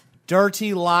website.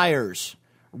 Dirty liars.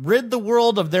 Rid the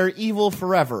world of their evil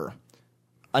forever.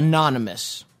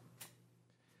 Anonymous.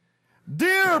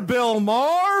 Dear Bill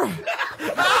Maher,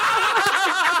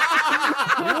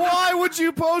 why would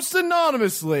you post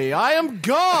anonymously? I am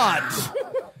God.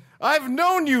 I've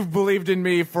known you've believed in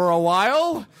me for a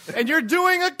while, and you're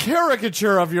doing a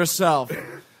caricature of yourself.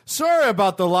 Sorry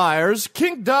about the liars.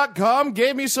 Kink.com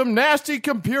gave me some nasty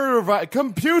computer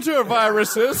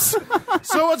viruses,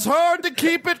 so it's hard to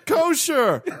keep it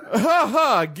kosher.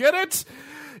 Ha get it?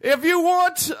 If you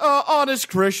want honest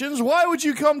Christians, why would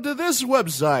you come to this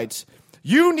website?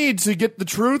 You need to get the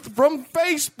truth from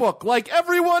Facebook like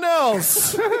everyone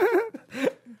else.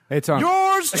 Hey, Tom.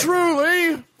 Yours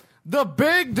truly, the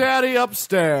Big Daddy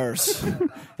upstairs.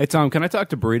 Hey, Tom, can I talk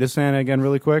to Burrito Santa again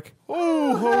really quick? That's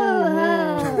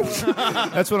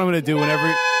what I'm going to do whenever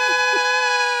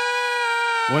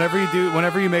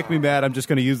you make me mad, I'm just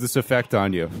going to use this effect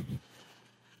on you.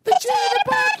 The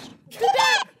jitterbug.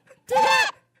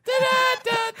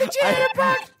 The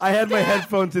jitterbug. I had my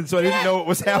headphones in, so I didn't know what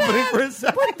was happening for a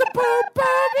second. Put the boom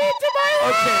into my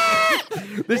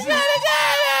Okay. This is...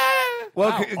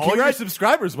 Well, All your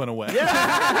subscribers went away.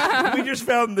 we just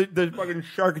found the fucking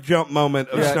shark jump moment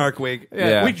of Snark Week.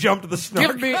 Yeah. We jumped the snark.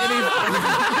 Give me any...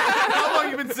 How long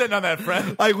have you been sitting on that,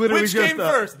 friend? I literally Which just, came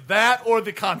first, that or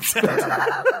the concept?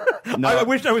 I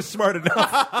wish I was smart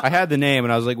enough. I had the name,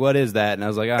 and I was like, what is that? And I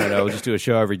was like, I don't know, we'll just do a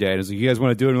show every day. And I was like, you guys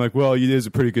want to do it? And I'm like, well, it is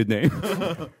a pretty good name.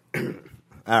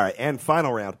 All right, and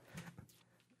final round.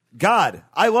 God,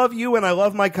 I love you and I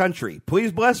love my country.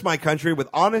 Please bless my country with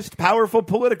honest, powerful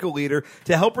political leader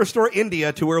to help restore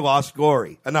India to her lost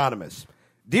glory. Anonymous.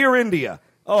 Dear India,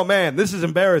 oh man, this is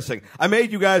embarrassing. I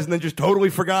made you guys and then just totally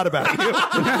forgot about you.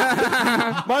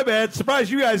 My bad.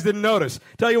 Surprised you guys didn't notice.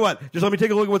 Tell you what, just let me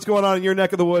take a look at what's going on in your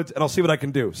neck of the woods and I'll see what I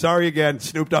can do. Sorry again,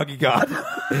 Snoop Doggy God.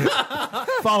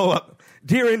 Follow up.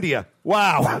 Dear India,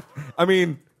 wow. I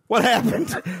mean... What happened?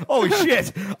 Holy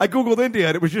shit. I Googled India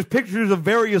and it was just pictures of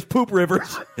various poop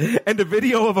rivers and a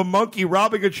video of a monkey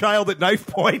robbing a child at knife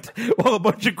point while a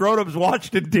bunch of grown-ups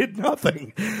watched and did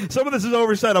nothing. Some of this is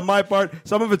oversight on my part.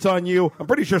 Some of it's on you. I'm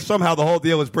pretty sure somehow the whole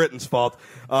deal is Britain's fault.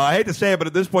 I hate to say it, but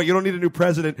at this point, you don't need a new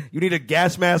president. You need a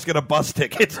gas mask and a bus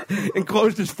ticket.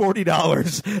 Enclosed is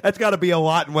 $40. That's got to be a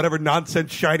lot in whatever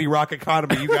nonsense shiny rock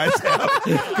economy you guys have.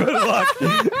 Good luck.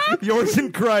 Yours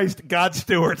in Christ, God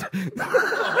Stewart.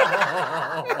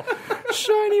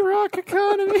 Shiny rock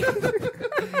economy.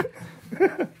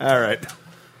 All right.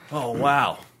 Oh,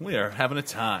 wow. We are having a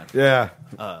time. Yeah.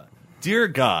 Dear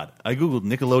God, I Googled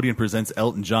Nickelodeon Presents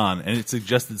Elton John, and it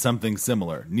suggested something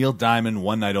similar. Neil Diamond,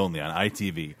 One Night Only on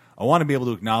ITV. I want to be able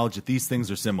to acknowledge that these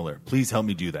things are similar. Please help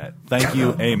me do that. Thank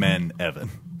you. Amen, Evan.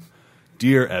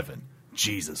 Dear Evan,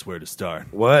 Jesus, where to start?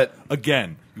 What?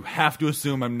 Again, you have to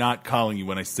assume I'm not calling you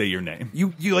when I say your name.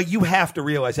 You have to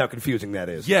realize how confusing that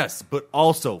is. Yes, but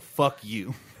also, fuck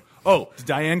you. Oh, did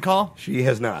Diane call? She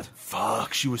has not.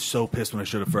 Fuck, she was so pissed when I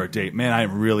showed up for our date. Man, I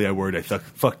am really worried I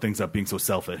fucked things up being so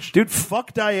selfish. Dude,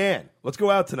 fuck Diane. Let's go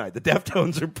out tonight. The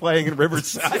Deftones are playing in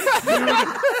Riverside.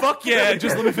 Fuck yeah,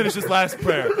 just let me finish this last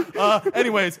prayer.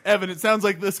 Anyways, Evan, it sounds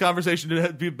like this conversation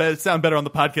would sound better on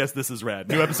the podcast This Is Rad.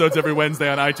 New episodes every Wednesday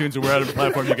on iTunes or wherever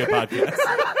platform you get podcasts.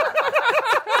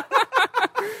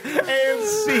 And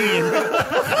scene.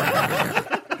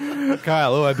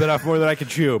 Kyle, I bit off more than I could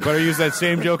chew. Better use that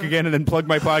same joke again and then plug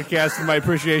my podcast and my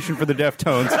appreciation for the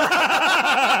Deftones.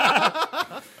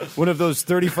 One of those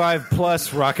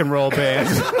 35-plus rock and roll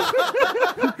bands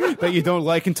that you don't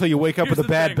like until you wake up Here's with a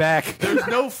the bad thing. back. There's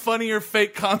no funnier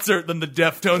fake concert than the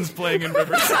Deftones playing in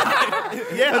Riverside.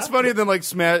 Yeah, that's funnier than like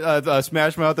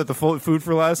Smash Mouth at the Food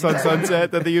for Less on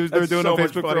Sunset that they were doing so on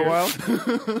much Facebook for a while.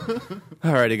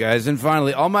 Alrighty, guys, and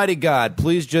finally, Almighty God,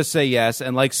 please just say yes,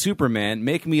 and like Superman,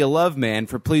 make me a love man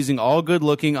for pleasing all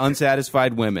good-looking,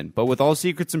 unsatisfied women, but with all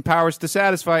secrets and powers to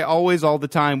satisfy, always, all the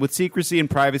time, with secrecy and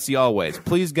privacy always.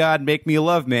 Please, God, make me a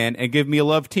love man and give me a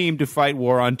love team to fight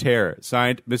war on terror.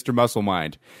 Signed, Mr. Muscle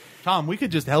Mind. Tom, we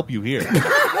could just help you here.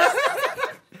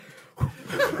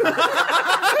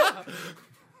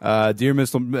 Dear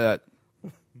Mr.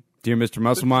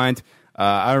 Muscle Mind,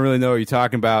 I don't really know what you're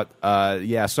talking about.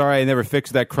 Yeah, sorry I never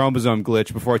fixed that chromosome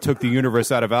glitch before I took the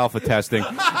universe out of alpha testing.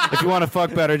 If you want to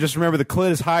fuck better, just remember the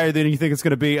clit is higher than you think it's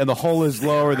going to be, and the hole is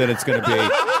lower than it's going to be.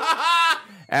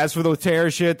 As for the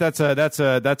terror shit, I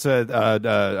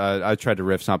tried to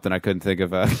riff something. I couldn't think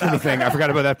of anything. I forgot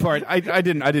about that part. I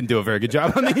didn't do a very good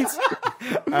job on these.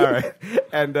 All right.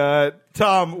 And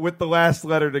Tom, with the last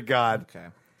letter to God. Okay.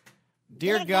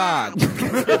 Dear God.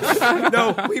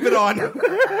 No, leave it on.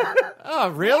 Oh,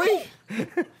 really?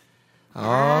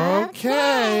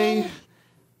 Okay.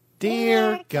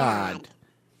 Dear God,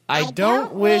 I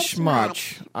don't wish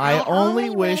much. I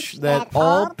only wish that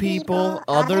all people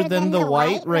other than the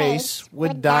white race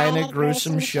would die in a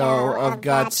gruesome show of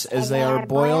guts as they are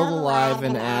boiled alive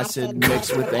in acid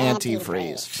mixed with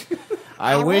antifreeze.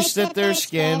 I wish that their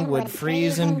skin would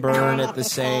freeze and burn at the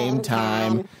same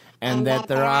time, and that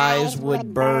their eyes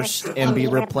would burst and be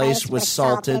replaced with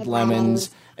salted lemons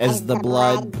as the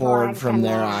blood poured from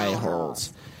their eye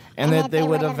holes, and that they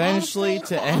would eventually,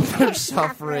 to end their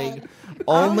suffering,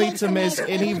 only to miss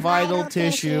any vital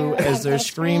tissue as their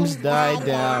screams die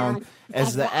down,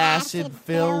 as the acid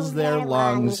fills their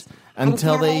lungs,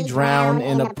 until they drown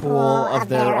in a pool of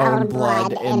their own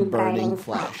blood and burning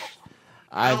flesh.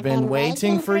 I've been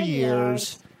waiting for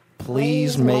years.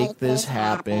 Please make this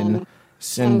happen.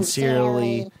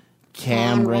 Sincerely,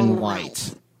 Cameron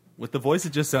White. With the voice,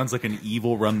 it just sounds like an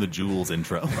evil Run the Jewels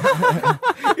intro.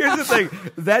 Here's the thing.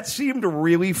 That seemed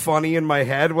really funny in my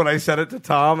head when I said it to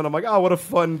Tom, and I'm like, oh, what a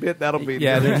fun bit that'll be.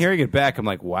 Yeah, then hearing it back, I'm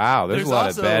like, wow, there's a lot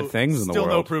of also bad things in the still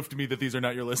world. no proof to me that these are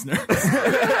not your listeners.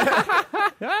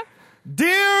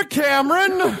 Dear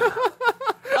Cameron,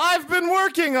 I've been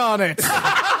working on it.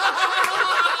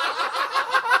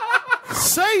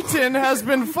 Satan has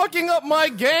been fucking up my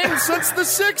game since the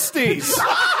 60s.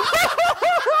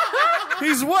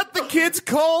 He's what the kids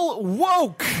call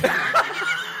woke.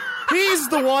 He's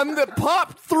the one that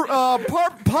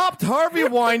popped Harvey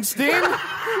Weinstein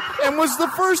and was the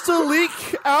first to leak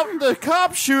out the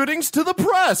cop shootings to the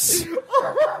press.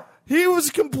 He was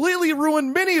completely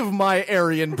ruined many of my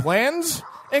Aryan plans,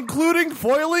 including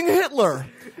foiling Hitler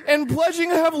and pledging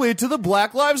heavily to the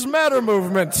Black Lives Matter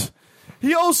movement.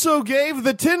 He also gave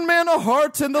the Tin Man a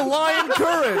heart and the Lion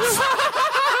courage.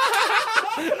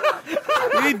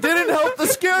 He didn't help the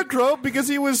Scarecrow because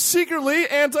he was secretly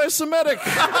anti-Semitic.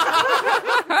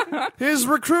 His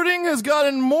recruiting has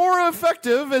gotten more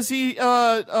effective as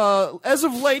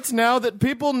of late now that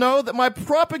people know that my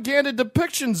propaganda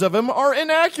depictions of him are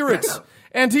inaccurate.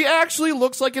 And he actually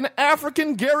looks like an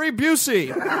African Gary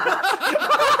Busey.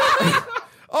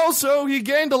 Also, he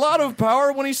gained a lot of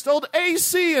power when he stole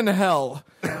AC in hell.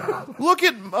 Look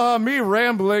at me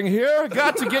rambling here.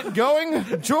 Got to get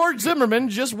going. George Zimmerman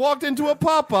just walked into a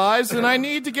Popeyes, and I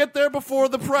need to get there before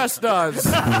the press does.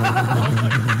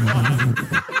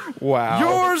 Wow.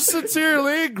 Yours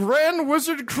sincerely, Grand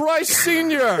Wizard Christ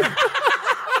Sr.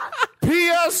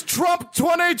 P.S. Trump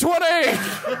 2020.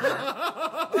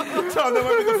 Tom, that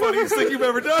might be the funniest thing you've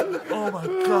ever done. Oh my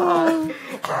god.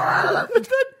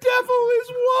 The devil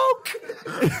is woke.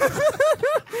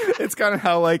 It's kind of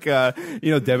how, like,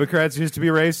 Democrats used to be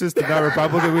racist, and now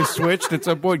Republican, we switched. At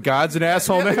some point, God's an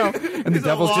asshole now, and the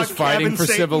devil's log just fighting cabin for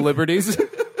Satan. civil liberties.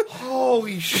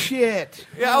 Holy shit.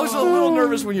 Yeah, I was a little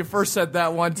nervous when you first said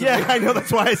that one to me. Yeah, I know.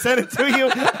 That's why I sent it to you.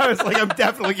 I was like, I'm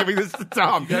definitely giving this to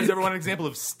Tom. You guys ever want an example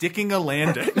of sticking a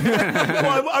landing?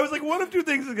 Well, I was like, one of two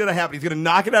things is going to happen. He's going to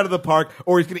knock it out of the park,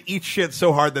 or he's going to eat shit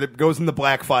so hard that it goes in the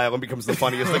black file and becomes the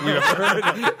funniest thing we've ever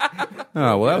heard.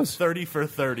 Oh, well, that was 30 for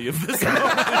 30 of this moment.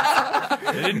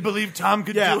 I didn't believe Tom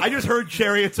could do Yeah, it. I just heard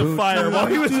Chariots of Fire while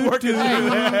he was working.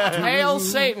 Hail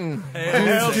Satan.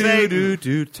 Hail Satan.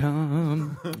 do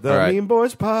Tom. The All right. Mean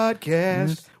Boys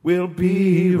Podcast. We'll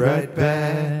be right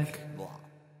back.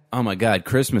 Oh my God,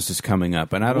 Christmas is coming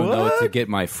up, and I don't know what to What? get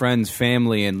my friends,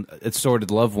 family, and assorted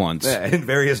loved ones. And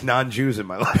various non-Jews in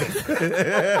my life.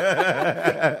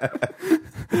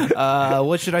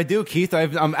 What should I do, Keith?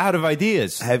 I'm out of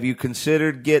ideas. Have you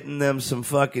considered getting them some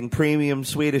fucking premium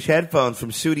Swedish headphones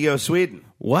from Studio Sweden?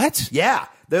 What? Yeah,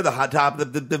 they're the hot top,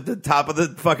 the top of the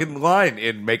fucking line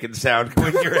in making sound go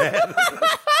in your head.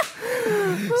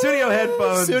 Studio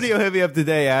headphones. Studio hit me up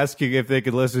today asking if they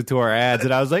could listen to our ads,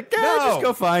 and I was like, No. just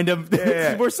go find them.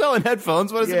 Yeah. We're selling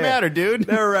headphones. What does it matter, dude?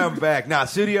 They're around back. Nah,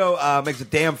 Studio makes a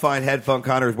damn fine headphone.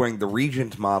 Connor is wearing the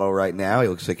Regent model right now. He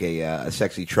looks like a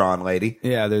sexy Tron lady.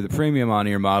 Yeah, they're the premium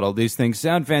on-ear model. These things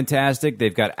sound fantastic.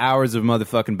 They've got hours of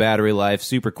motherfucking battery life,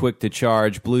 super quick to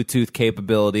charge, Bluetooth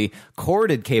capability,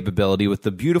 corded capability with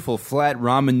the beautiful flat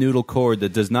ramen noodle cord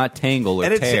that does not tangle or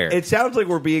And tear. it sounds like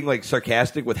we're being like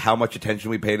sarcastic with how much attention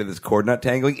we pay to this cord not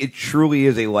tangling. It truly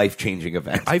is a life-changing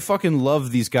event. I fucking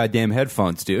love these goddamn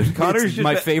headphones, dude. Connor's It's just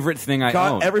my been- favorite thing I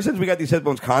own. Ever since we got these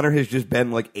headphones, Connor has just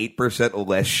been like 8%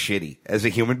 less shitty as a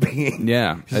human being.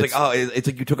 Yeah. He's like, it's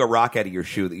like you took a rock out of your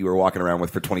shoe that you were walking around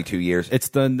with for 22 years. It's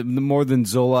the more than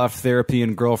Zoloft therapy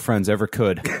and girlfriends ever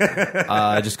could.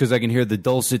 Just because I can hear the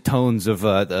dulcet tones of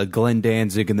Glenn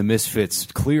Danzig and the Misfits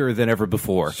clearer than ever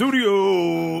before.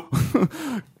 Studio.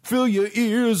 Fill your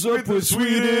ears up with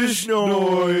Swedish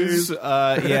noise.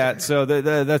 Yeah, so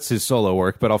that's his solo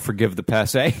work, but I'll forgive the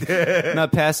passe.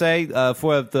 Not passe,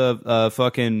 for the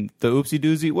fucking the oopsie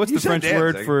doozy. What's You the said French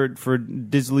word dancing. for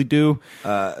dizzly do?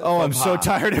 I'm so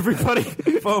tired, everybody.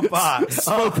 Faux pas.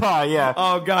 Faux pas, yeah.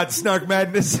 Oh, God, Snark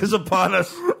Madness is upon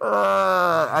us.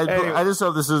 I just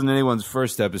hope this isn't anyone's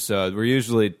first episode. We're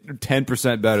usually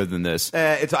 10% better than this.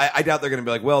 I doubt they're going to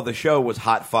be like, well, the show was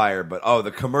hot fire, but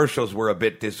the commercials were a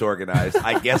bit disorganized.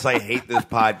 I guess I hate this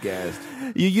podcast.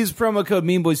 You use promo code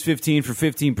MeanBoys15 for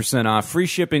 15% off, free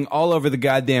shipping all over the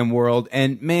goddamn world.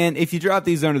 And man, if you drop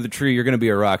these under the tree, you're going to be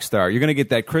a rock star. You're going to get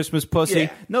that Christmas pussy.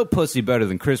 Yeah. No pussy better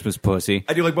than Christmas pussy.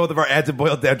 I do like both of our ads have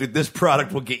boiled down to this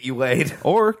product will get you laid.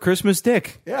 Or Christmas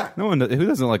dick. Yeah. No one, who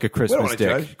doesn't like a We don't Christmas want to dick?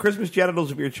 judge. Christmas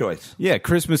genitals of your choice. Yeah,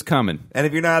 Christmas coming. And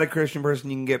if you're not a Christian person,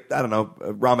 you can get, I don't know,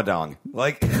 Ramadan.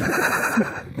 Like,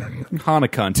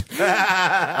 Hanukkah.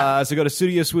 So go to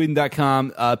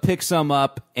studiosweden.com, pick some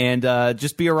up, and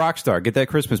just be a rock star. Get that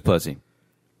Christmas pussy.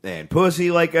 and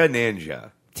pussy like a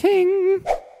ninja. Ting!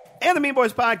 And the Mean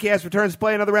Boys Podcast returns to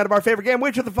play another round of our favorite game,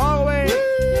 which of the following?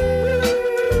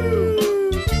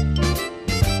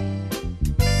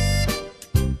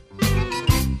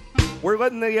 We're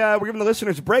giving the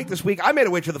listeners a break this week. I made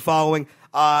a which of the following.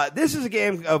 This is a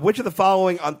game of which of the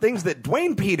following on things that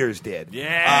Dwayne Peters did.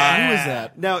 Yeah. Who is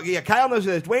that? Now, yeah, Kyle knows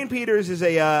this. Dwayne Peters is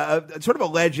a sort of a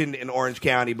legend in Orange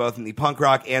County, both in the punk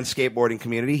rock and skateboarding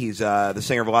community. He's the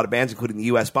singer of a lot of bands, including the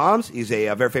U.S. Bombs. He's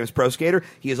a very famous pro skater.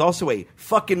 He is also a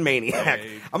fucking maniac.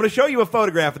 I'm going to show you a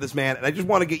photograph of this man, and I just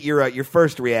want to get your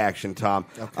first reaction, Tom.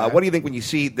 Okay. What do you think when you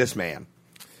see this man?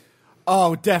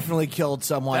 Oh, definitely killed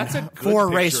someone That's a good for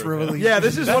picture race of him. release. Yeah,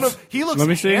 this is one of. He looks Let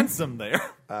me see. handsome there.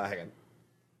 Hang on.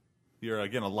 You're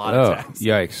getting a lot Oh, of tags.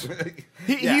 yikes.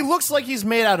 He looks like he's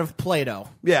made out of Play-Doh.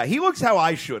 Yeah, he looks how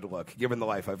I should look, given the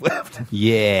life I've lived.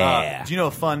 Yeah. Do you know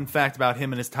a fun fact about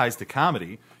him and his ties to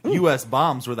comedy? U.S.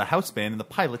 Bombs were the house band and the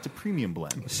pilot to Premium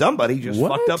Blend. Somebody just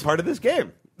What? fucked up part of this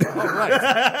game. All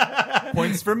right.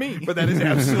 Points for me. But that is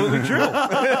absolutely true.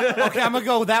 Okay, I'm gonna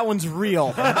go. That one's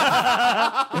real.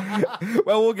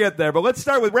 Well, we'll get there. But let's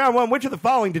start with round one. Which of the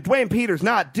following did Dwayne Peters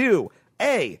not do?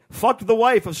 A. Fucked the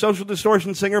wife of Social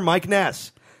Distortion singer Mike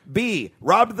Ness. B.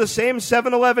 Robbed the same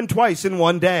 7-Eleven twice in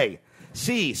one day.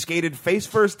 C. Skated face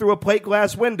first through a plate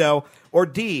glass window. Or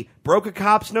D. Broke a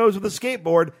cop's nose with a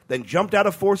skateboard, then jumped out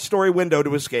a fourth-story window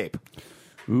to escape.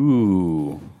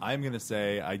 Ooh. I'm going to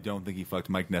say I don't think he fucked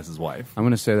Mike Ness's wife. I'm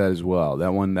going to say that as well.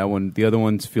 That one, the other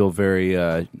ones feel very,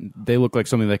 they look like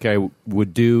something that guy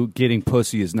would do. Getting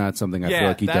pussy is not something I feel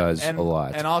like he does and, a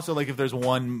lot. And also, like, if there's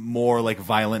one more, like,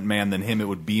 violent man than him, it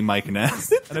would be Mike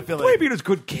Ness. And I feel Dwayne like Peters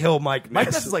could kill Mike Ness. Mike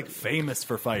Ness is, like, famous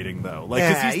for fighting, though. Like,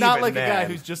 because Yeah, he's not even like a guy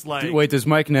then. who's just like... Wait, does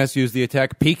Mike Ness use the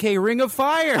attack PK Ring of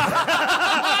Fire?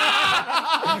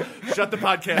 Shut the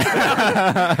podcast.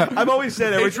 I've always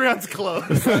said Patreon's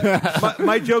closed.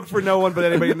 my joke for no one but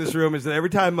anybody in this room is that every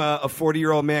time a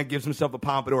 40-year-old man gives himself a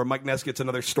pompadour, Mike Ness gets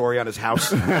another story on his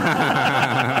house.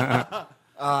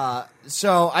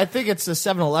 So I think it's the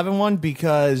 7-Eleven one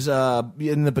because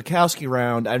in the Bukowski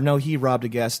round, I know he robbed a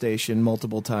gas station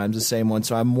multiple times, the same one.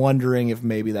 So I'm wondering if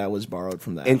maybe that was borrowed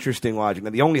from that. Interesting logic.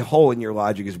 Now, the only hole in your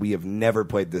logic is we have never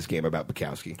played this game about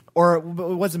Bukowski. Or it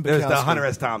wasn't Bukowski. There's the Hunter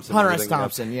S. Thompson. Hunter we're S. thinking of.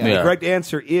 Thompson, yeah. The Yeah. correct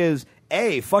answer is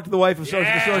A, fucked the wife of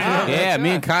Social Distortion. Yeah,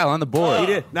 me and Kyle on the board. He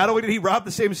did. Not only did he rob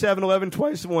the same 7-Eleven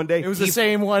twice in one day, It was the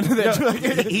same one.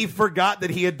 That he forgot that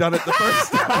he had done it the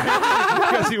first time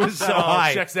because he was so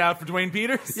high. Checks out for Dwayne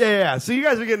Peters. Yeah. So you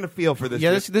guys are getting a feel for this.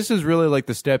 Yeah, this is really like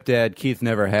the stepdad Keith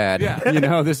never had. Yeah. You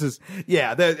know, this is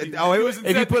Yeah. It was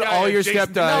if you put all your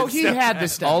Jason- stepdads, No, he had the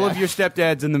stepdad. all of your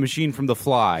stepdads in the machine from The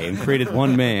Fly and created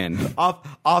one man.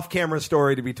 off-camera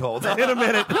story to be told in a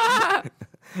minute.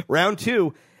 Round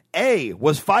two. A,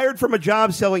 was fired from a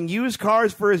job selling used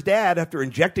cars for his dad after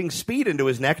injecting speed into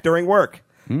his neck during work.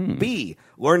 B,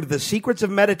 learned the secrets of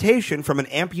meditation from an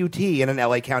amputee in an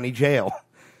LA County jail.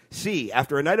 C,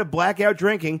 after a night of blackout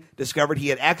drinking, discovered he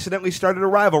had accidentally started a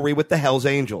rivalry with the Hells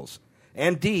Angels.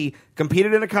 And D,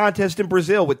 competed in a contest in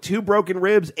Brazil with 2 broken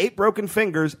ribs, 8 broken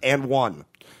fingers, and won.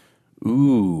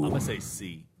 Ooh. I'm going to say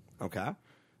C. Okay.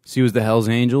 See, was the Hells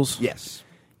Angels? Yes.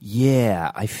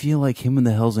 Yeah, I feel like him and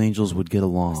the Hells Angels would get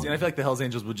along. And I feel like the Hells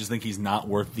Angels would just think he's not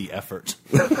worth the effort.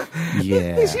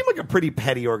 Yeah. They seem like a pretty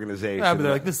petty organization. Yeah, but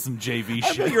they're like, this is some JV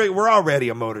I feel shit. like we're already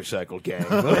a motorcycle gang.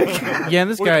 Like, Yeah,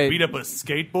 and this We're gonna guy, beat up a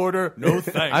skateboarder? No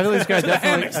thanks. I feel this guy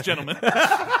definitely, Thanks, gentlemen.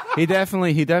 he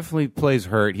definitely plays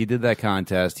hurt. He did that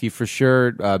contest. He for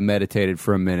sure meditated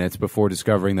for a minute before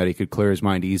discovering that he could clear his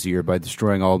mind easier by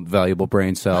destroying all valuable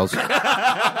brain cells. And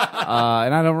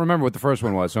I don't remember what the first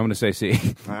one was, so I'm going to say C.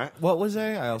 all right. What was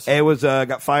A? I also. A was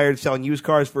got fired selling used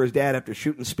cars for his dad after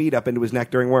shooting speed up into his neck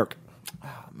during work.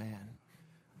 Oh man.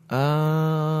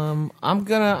 I'm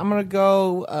gonna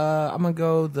go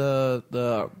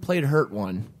the played hurt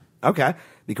one. Okay.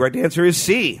 The correct answer is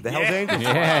C, the Hells Angels.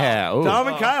 Yeah. Ooh. Tom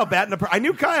and Kyle batting I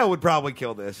knew Kyle would probably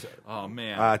kill this. Oh,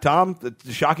 man. Tom,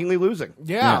 shockingly losing.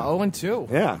 Yeah,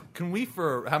 0-2. Yeah. Can we,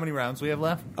 for how many rounds we have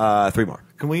left? 3 more.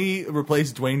 Can we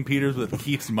replace Dwayne Peters with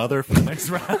Keith's mother for the next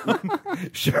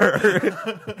round? Sure.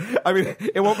 I mean,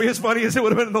 it won't be as funny as it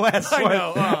would have been in the last I one.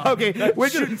 know. Okay.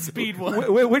 Which shouldn't speed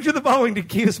one. Which of the following did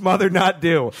Keith's mother not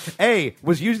do? A,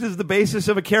 was used as the basis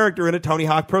of a character in a Tony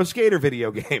Hawk Pro Skater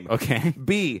video game. Okay.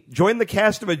 B, joined the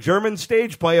cast of a German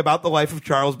stage play about the life of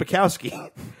Charles Bukowski.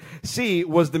 C,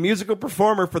 was the musical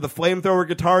performer for the flamethrower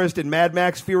guitarist in Mad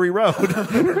Max Fury Road.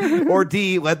 Or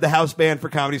D, led the house band for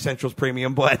Comedy Central's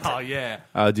Premium Blend. Oh, yeah.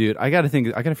 Oh, dude, I gotta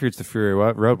figure it's the Fury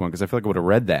Road one because I feel like I would have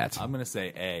read that. I'm going to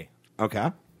say A.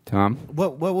 Okay. Tom?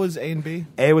 What was A and B?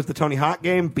 A was the Tony Hawk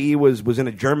game. B was in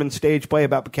a German stage play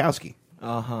about Bukowski.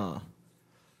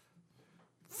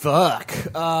 Fuck.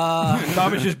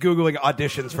 Tom is just Googling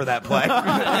auditions for that play.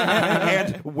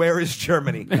 And where is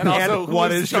Germany? And also, who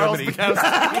what is is Charles Germany?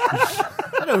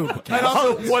 Bukowski? And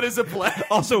also, what is a play?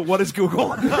 Also, what is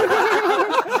Google?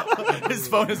 His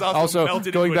phone is Also,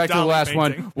 melted going into a back to the Dali last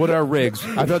painting. one, what are rigs?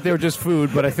 I thought they were just food,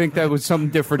 but I think that was something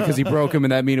different because he broke him,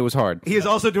 and that mean it was hard. He is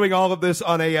also doing all of this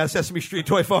on a Sesame Street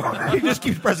toy phone. He just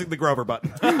keeps pressing the Grover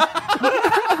button.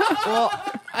 Well,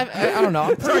 I don't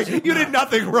know. Sorry, you did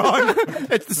nothing wrong.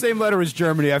 It's the same letter as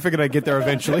Germany. I figured I'd get there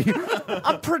eventually.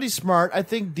 I'm pretty smart. I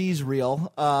think D's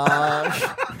real.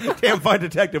 Damn fine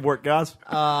detective work, guys.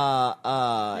 You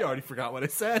already forgot what I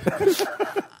said.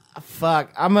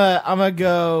 Fuck. I'm a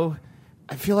go.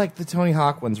 I feel like the Tony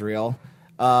Hawk one's real.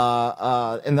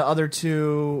 And the other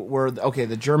two were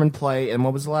the German play, and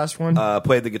what was the last one?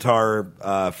 Played the guitar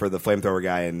for the flamethrower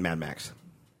guy in Mad Max.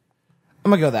 I'm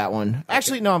gonna go that one.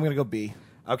 Actually, no, I'm gonna go B.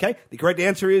 Okay, the correct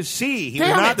answer is C. He Damn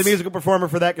was not it! the musical performer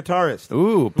for that guitarist.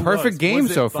 Ooh, perfect game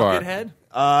Was it so far.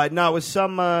 Buckethead? No, it was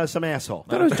some asshole.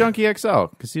 I thought it was Junkie XL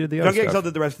because he did the other Junkie stuff. XL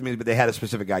did the rest of the music, but they had a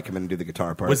specific guy come in and do the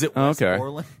guitar part. Was it Wes Okay.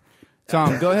 Borland?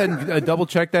 Tom, go ahead and double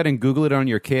check that and Google it on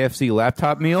your KFC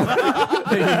laptop meal.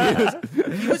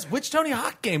 Which Tony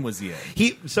Hawk game was he in?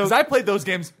 Because I played those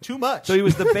games too much. he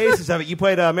was the basis of it. You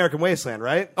played American Wasteland,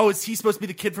 right? Oh, is he supposed to be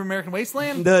the kid from American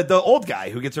Wasteland? The old guy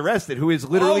who gets arrested, who is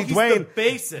literally he's Dwayne. the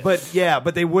basis. But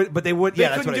they would. They yeah,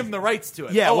 that's couldn't what give him the rights to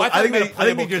it. Yeah, oh, well, I think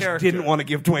think they just didn't want to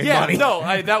give Dwayne Yeah, money. no,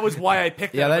 that was why I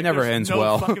picked. Yeah, that Like, never there's ends no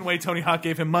well. Fucking way Tony Hawk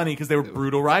gave him money because they were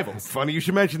brutal rivals. Funny you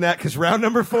should mention that because round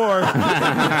number 4.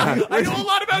 I know a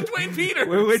lot about Dwayne Peters.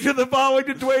 Which of the following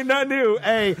did Dwayne not do?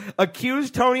 A.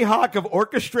 Accused Tony Hawk of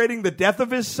orchestrating the death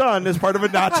of his son as part of a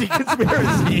Nazi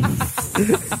conspiracy.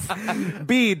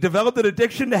 B. Developed an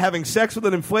addiction to having sex with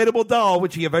an inflatable doll,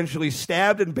 which he eventually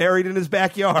stabbed and buried in his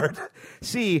backyard.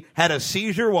 C. Had a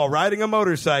seizure while riding a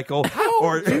motorcycle.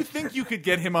 Or do you think you could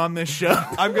get him on this show?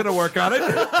 I'm going to work on it.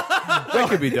 That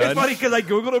could be It's done. funny because I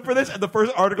Googled it for this, and the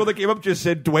first article that came up just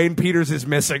said Dwayne Peters is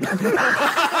missing.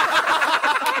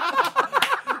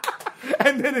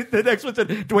 And then the next one said,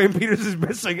 Dwayne Peters is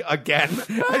missing again.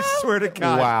 I swear to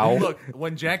God. Wow. Look,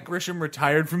 when Jack Grisham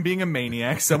retired from being a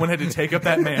maniac, someone had to take up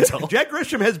that mantle. Jack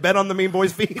Grisham has been on the Mean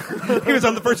Boys feed. He was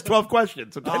on the first 12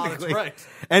 questions. So that's technically. right.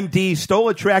 And D, stole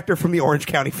a tractor from the Orange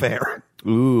County Fair.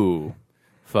 Ooh,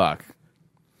 fuck.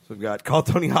 So we've got called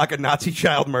Tony Hawk a Nazi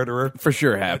child murderer. For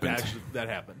sure happened. That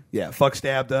happened. Yeah, fuck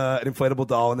stabbed an inflatable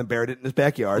doll and then buried it in his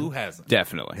backyard. Who hasn't?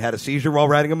 Definitely. Had a seizure while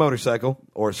riding a motorcycle,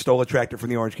 or stole a tractor from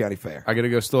the Orange County Fair. I got to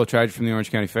go steal a tragedy from the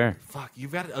Orange County Fair. Fuck,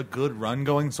 you've got a good run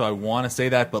going, so I want to say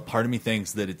that, but part of me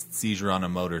thinks that it's seizure on a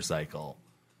motorcycle.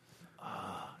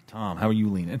 Tom, how are you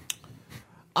leaning?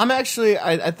 I'm actually.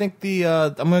 I think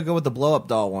I'm gonna go with the blow up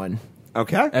doll one.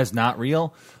 Okay. As not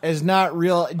real? It's not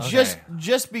real.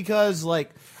 Just because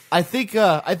I think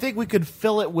we could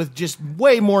fill it with just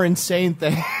way more insane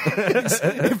things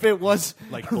if it was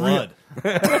Like blood.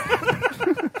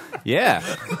 Yeah.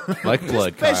 Like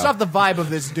blood, based Kyle. off the vibe of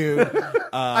this dude.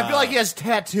 I feel like he has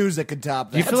tattoos that could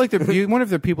top that. Do you feel like you wonder if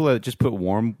there are people that just put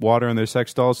warm water in their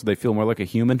sex dolls so they feel more like a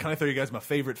human? Can I throw you guys my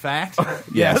favorite fact?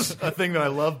 Yes. A thing that I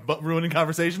love ruining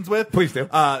conversations with. Please do.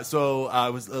 So I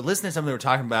was listening to something they were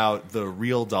talking about the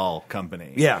Real Doll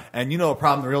Company. Yeah. And you know a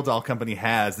problem the Real Doll Company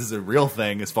has, this is a real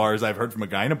thing as far as I've heard from a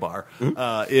guy in a bar,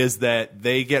 is that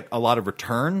they get a lot of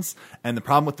returns, and the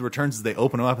problem with the returns is they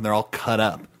open them up and they're all cut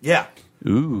up. Yeah.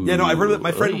 Ooh. Yeah, no, I've heard that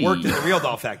my friend worked at the Real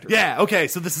Doll Factory. Yeah, okay,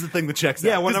 so this is the thing that checks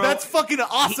Yeah, out. 'Cause whenever- that's fucking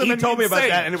awesome. He and told me about insane.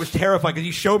 that, and it was terrifying because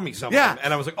he showed me something. Yeah.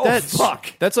 And I was like, oh,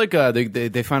 fuck. That's like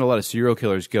they find a lot of serial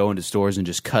killers go into stores and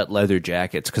just cut leather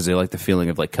jackets because they like the feeling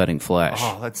of like cutting flesh.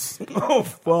 Oh, that's. Oh,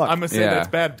 fuck. I'm gonna say Yeah. that's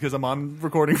bad because I'm on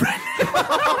recording right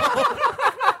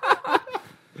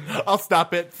now. I'll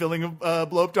stop at filling a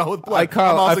blow-up doll with blood.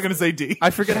 Kyle, I'm also going to say D. I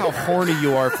forget how horny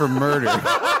you are for murder.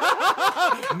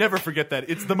 Never forget that.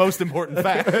 It's the most important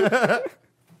fact.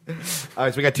 All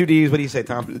right, so we got 2 Ds. What do you say,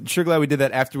 Tom? Sure glad we did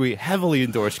that after we heavily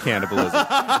endorsed cannibalism.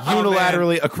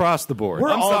 Unilaterally across the board.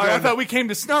 I'm sorry. I thought we came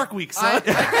to Snark Week, son.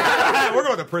 We're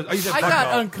going to prison. Oh, you said I fuck got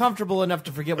off. uncomfortable enough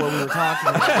to forget what we were talking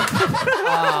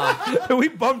about. We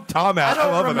bumped Tom out. I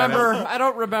love I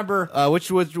don't remember. Which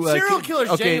was Serial killers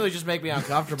okay. genuinely just make me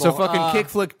uncomfortable. So fucking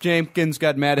Kickflip Jenkins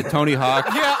got mad at Tony Hawk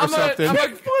or something.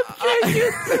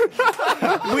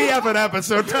 We have an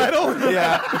episode title.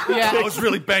 I was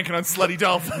really banking on Slutty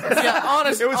Dolphin.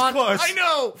 It was close. I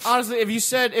know. Honestly, if you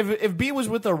said if B was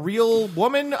with a real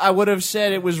woman, I would have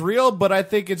said it was real. But I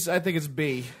think it's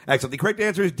B. Excellent. The correct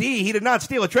answer is D. He did not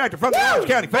steal a tractor from the Orange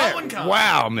County Fair.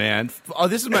 Wow, man! Oh,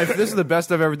 this is the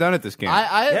best I've ever done at this game.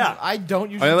 I don't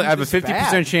usually. I have a do this 50%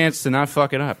 bad. chance to not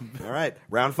fuck it up. All right.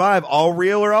 Round 5. All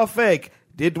real or all fake?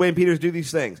 Did Dwayne Peters do these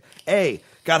things? A.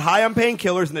 Got high on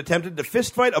painkillers and attempted to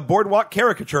fistfight a boardwalk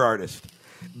caricature artist.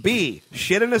 B.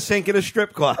 Shit in a sink in a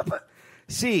strip club.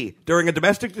 C. During a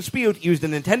domestic dispute, used a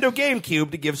Nintendo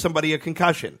GameCube to give somebody a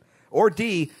concussion. Or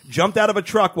D. Jumped out of a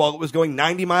truck while it was going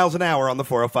 90 miles an hour on the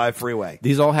 405 freeway.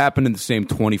 These all happened in the same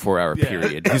 24-hour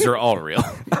period. These are all real.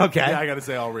 Okay. Yeah, I got to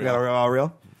say all real. You got all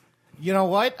real? You know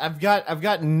what? I've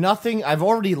got nothing. I've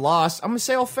already lost. I'm gonna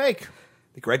say all fake.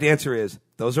 The correct answer is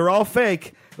those are all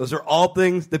fake. Those are all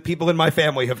things that people in my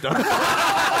family have done.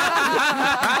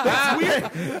 That's weird.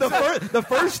 The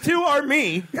first 2 are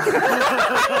me.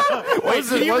 Wait,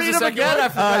 can you read them again? I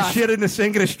forgot. Shit in a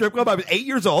sink in a strip club. I was 8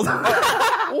 years old.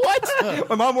 What?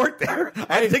 My mom worked there.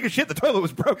 I had to take a shit. The toilet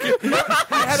was broken. The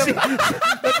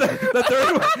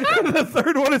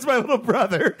third one is my little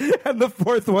brother, and the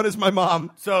 4th one is my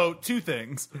mom. So, 2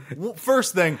 things. Well,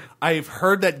 first thing, I've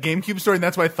heard that GameCube story, and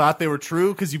that's why I thought they were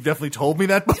true, because you've definitely told me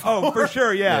that before. Oh, for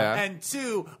sure, yeah. And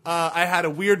 2, I had a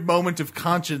weird moment of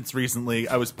conscience recently.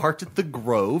 I was parked at the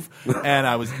Grove, and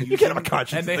I was You can't have a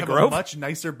conscience and they at the have Grove. a much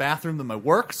nicer bathroom than my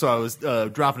work, so I was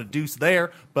dropping a deuce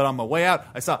there. But on my way out,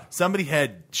 I saw somebody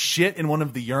had shit in one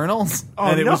of the urinals,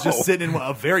 and it was just sitting in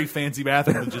a very fancy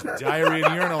bathroom with just diarrhea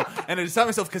in the urinal. And I decided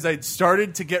myself because I'd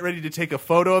started to get ready to take a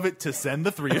photo of it to send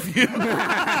the 3 of you, and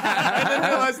then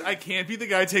realized I can't be the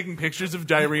guy taking pictures of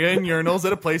diarrhea in urinals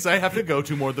at a place I have to go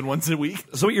to more than once a week.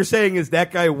 So what you're saying is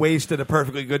that guy wasted a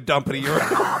perfectly good dump in a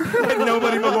urinal, and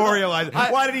nobody memorialized it.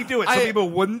 Why did he do it? So people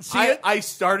wouldn't see it? I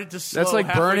started to slow That's like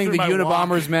halfway burning through the my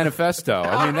Unabomber's walk. manifesto.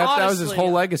 I mean, that was his Honestly,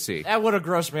 whole legacy. That would have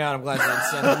grossed me out. I'm glad you didn't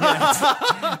send them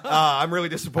yet. I'm really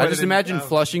disappointed. I just imagine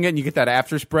flushing it and you get that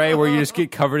after spray where you just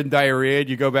get covered in diarrhea and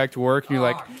you go back to work and you're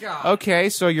like, God. okay,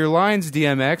 so your lines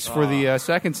DMX for the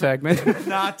second segment.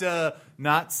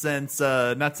 Not since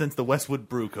the Westwood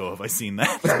Brew Co. have I seen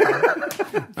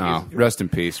that. Oh, rest in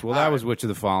peace. Well, that was which of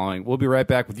the following. We'll be right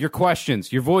back with your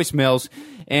questions, your voicemails,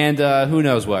 and who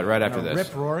knows what right after this.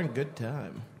 Rip roaring good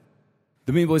time.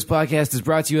 The Mean Boys Podcast is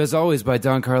brought to you, as always, by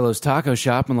Don Carlos Taco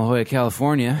Shop in La Jolla,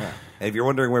 California. And if you're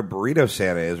wondering where Burrito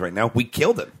Santa is right now, we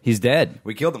killed him. He's dead.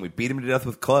 We killed him. We beat him to death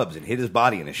with clubs and hid his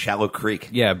body in a shallow creek.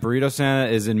 Yeah, Burrito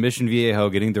Santa is in Mission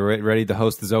Viejo getting ready to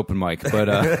host his open mic. But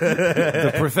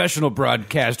the professional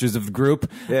broadcasters of the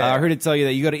group are here to tell you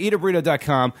that you go to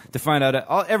eataburrito.com to find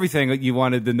out everything that you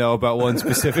wanted to know about one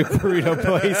specific burrito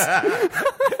place.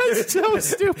 That's so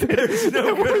stupid. There's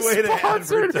no good way to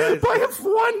sponsored advertise. by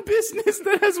one business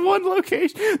that has one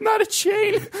location, not a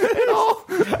chain at all.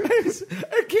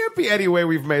 There can't be any way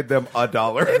we've made them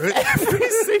 $1. Every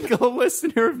single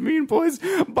listener of Mean Boys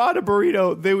bought a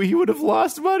burrito, he would have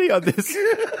lost money on this.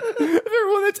 If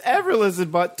everyone that's ever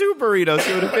listened bought 2 burritos,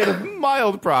 he would have made a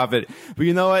mild profit. But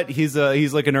you know what? He's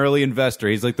like an early investor.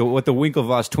 He's like what the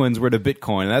Winklevoss twins were to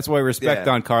Bitcoin. And that's why I respect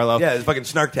Don Carlo. Yeah, it's fucking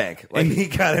Snark Tank. Like, he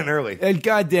got in early. And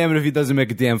God damn it if he doesn't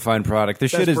make a damn fine product. The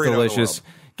shit is burrito in the delicious.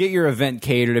 Get your event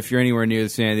catered if you're anywhere near the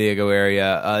San Diego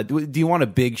area. Do you want a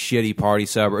big shitty party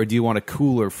sub, or do you want a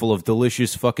cooler full of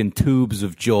delicious fucking tubes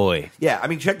of joy? Yeah, I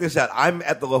mean, check this out. I'm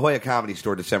at the La Jolla Comedy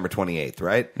Store December 28th,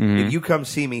 right? If you come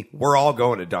see me, we're all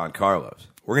going to Don Carlos.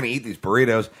 We're going to eat these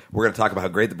burritos. We're going to talk about how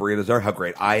great the burritos are, how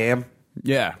great I am.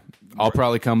 Yeah. I'll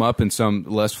probably come up in some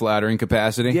less flattering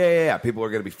capacity. Yeah. People are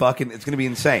going to be fucking. It's going to be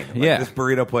insane. Like, Yeah. This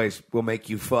burrito place will make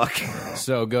you fuck.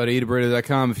 So go to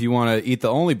eataburrito.com if you want to eat the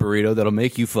only burrito that'll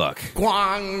make you fuck.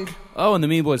 Guang. Oh, and the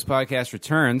Mean Boys Podcast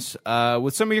returns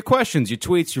with some of your questions, your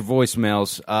tweets, your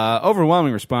voicemails.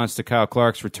 Overwhelming response to Kyle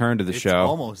Clark's return to the It's show.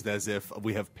 almost as if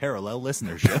we have parallel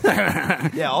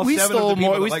listenership. Yeah, all We 7 of the stole people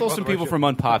more. that We like stole both some of our people shows. from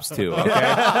Unpops too.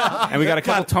 Okay, and we got a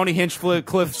couple Tony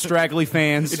Hinchcliffe straggly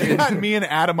fans. If you got me and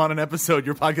Adam on an episode,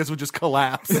 your podcast would just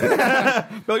collapse. Be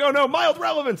like, oh no, mild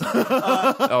relevance.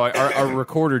 Our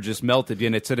recorder just melted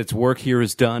and it said its work here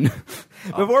is done.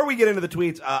 Before we get into the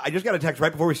tweets, I just got a text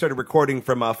right before we started recording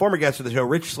from a former guest of the show,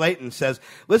 Rich Slayton, says,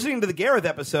 listening to the Gareth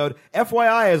episode,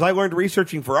 FYI, as I learned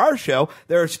researching for our show,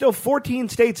 there are still 14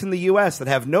 states in the U.S. that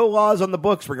have no laws on the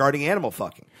books regarding animal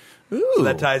fucking. Ooh. So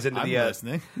that ties into I'm the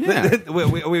listening. Yeah.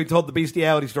 we told the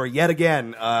bestiality story yet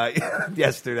again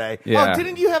yesterday. Yeah. Oh,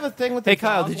 didn't you have a thing with the Hey,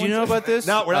 Kyle, dog did you once? know about this?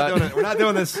 No, we're not doing it. We're not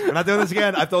doing this. We're not doing this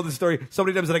again. I've told this story so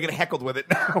many times that I get heckled with it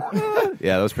now.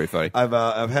 Yeah, that was pretty funny.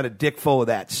 I've had a dick full of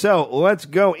that. So let's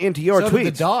go into your So tweets.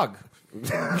 did the dog.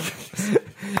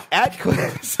 At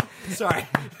Claire, Sorry.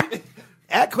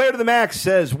 at Claire to the Max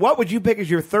says, what would you pick as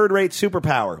your third-rate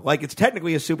superpower? Like, it's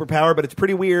technically a superpower, but it's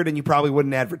pretty weird, and you probably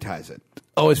wouldn't advertise it.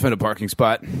 Always find a parking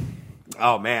spot.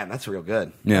 Oh, man, that's real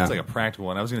good. Yeah. That's like a practical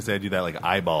one. I was going to say I do that like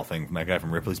eyeball thing from that guy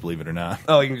from Ripley's Believe It or Not.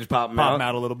 Oh, you can just pop them Pop out? them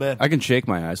out a little bit. I can shake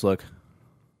my eyes, look.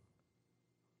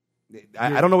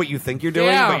 I don't know what you think you're doing,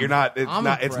 Damn. but you're not. It's I'm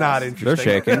not. It's not impressed.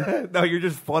 interesting. They're shaking. No, you're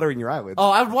just fluttering your eyelids. Oh,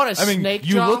 I would want a I mean, snake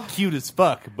you jaw. look cute as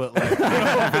fuck, but like, I don't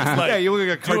know if it's like yeah, you look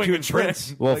like a doing cartoon trick.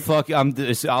 prince. Well, fuck, I'm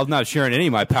not sharing any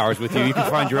of my powers with you. You can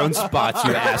find your own spots,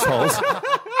 you assholes.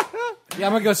 Yeah,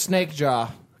 I'm gonna go snake jaw.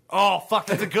 Oh, fuck,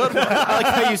 that's a good one. I like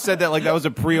how you said that like that was a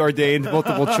preordained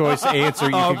multiple choice answer.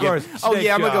 You Oh, could of course. Give. Oh Snake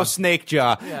yeah, I'm gonna jaw. go snake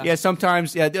jaw. Yeah,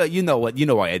 sometimes. Yeah, you know what? You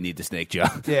know why I need the snake jaw.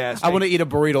 Yeah, I snake- want to eat a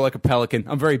burrito like a pelican.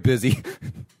 I'm very busy.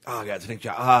 Oh god, snake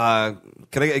jaw.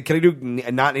 Can I do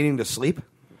not needing to sleep?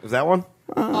 Is that one?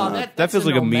 Oh, That that's feels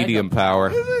an like a omega. medium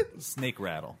power. Snake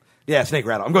rattle. Yeah, snake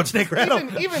rattle. I'm going snake rattle.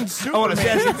 Even I want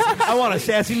Superman. I want a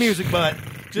sassy music butt.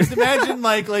 Just imagine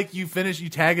like you finish, you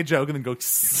tag a joke and then go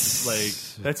like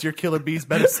that's your killer bees.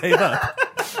 Better save up.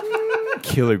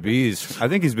 Killer Bees. I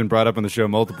think he's been brought up on the show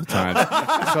multiple times.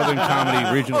 Southern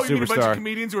comedy regional Oh, you mean a bunch of superstar.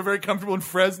 comedians who are very comfortable in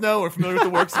Fresno or familiar with the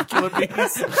works of Killer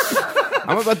Bees?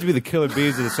 I'm about to be the Killer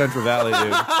Bees of the Central Valley,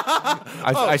 dude.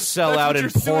 I sell out in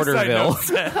Porterville.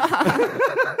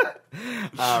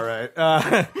 All right.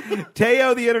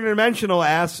 Teo the Interdimensional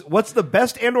asks, what's the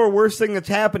best and or worst thing that's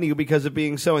happened to you because of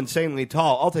being so insanely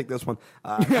tall? I'll take this one.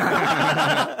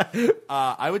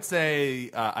 I would say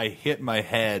I hit my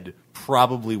head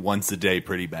probably once a day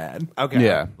pretty bad. Okay.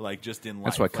 Yeah. Like just in life.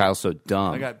 That's why Like, Kyle's so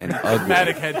dumb I got and pretty ugly.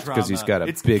 traumatic head trauma. Because he's got a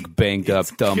It's- big, banged up,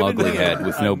 it's dumb, given ugly me head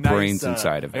with no a nice, brains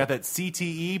inside of I it. got that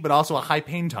CTE, but also a high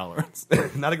pain tolerance.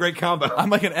 Not a great combo. I'm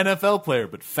like an NFL player,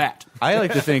 but fat. I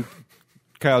like to think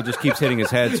Kyle just keeps hitting his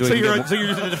head. So, So he can you're get so you're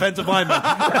just a defensive lineman.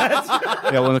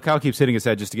 yeah, well, Kyle keeps hitting his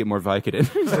head just to get more Vicodin.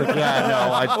 He's like,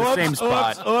 yeah, no, the same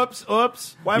spot.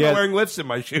 Oops. Why am Yeah. I wearing lifts in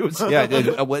my shoes? Yeah,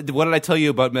 dude, what did I tell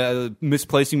you about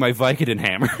misplacing my Vicodin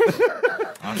hammer?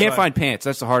 Can't find pants.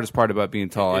 That's the hardest part about being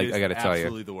tall. I It is got to tell you.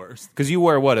 absolutely the worst. Because you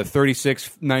wear what, a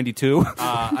 36.92?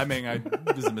 I mean,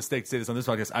 this is a mistake to say this on this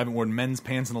podcast. I haven't worn men's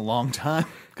pants in a long time.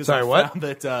 Sorry, I what? Found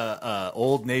that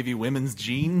Old Navy women's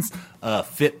jeans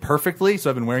fit perfectly, so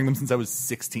I've been wearing them since I was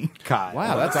 16. God.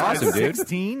 Wow, that's awesome, dude.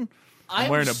 16? I'm I'm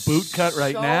wearing a boot cut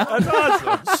right so-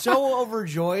 now. So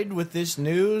overjoyed with this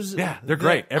news. Yeah, they're that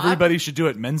great. Everybody should do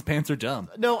it. Men's pants are dumb.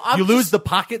 No, I'm you lose just- the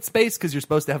pocket space because you're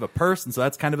supposed to have a purse, and so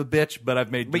that's kind of a bitch. But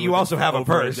I've made. But do you it also for have a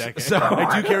over purse, decade. so-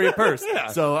 I do carry a purse.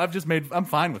 So I've just made. I'm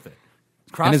fine with it.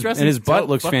 Cross-dressing, and his butt dope.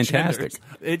 looks Fuck fantastic. genders.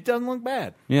 It doesn't look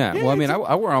bad. Yeah, well, I mean, I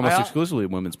wore almost I- exclusively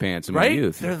women's pants in my Right?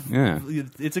 youth. They're- Yeah.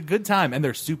 It's a good time, and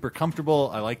they're super comfortable.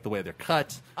 I like the way they're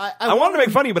cut. I wanted to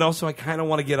make fun of you, but also I kind of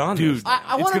want to get on Dude, this. I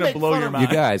it's wanna going make to blow fun your of- mind.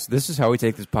 You guys, this is how we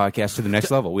take this podcast to the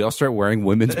next level. We all start wearing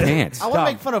women's pants. I want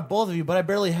to make fun of both of you, but I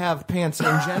barely have pants in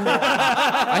general.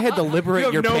 I had to liberate You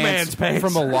have your no pants, man's pants.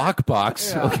 from a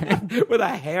lockbox. Okay. With a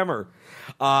hammer.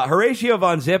 Horatio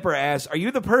Von Zipper asks, are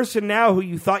you the person now who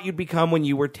you thought you'd become when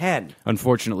you were 10?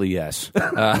 Unfortunately, yes.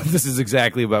 This is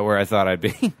exactly about where I thought I'd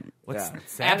be. What's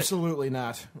sad? Absolutely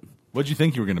not. What'd you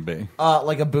think you were going to be?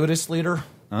 Like a Buddhist leader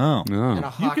Oh. and a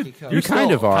hockey coach. You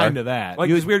kind of are. Kind of that. Like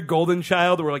this weird golden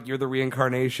child where like you're the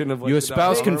reincarnation of like You the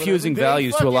espouse devil. confusing They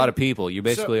values to a lot fucking- of people. You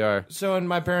basically are. So in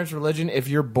my parents' religion, if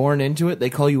you're born into it, they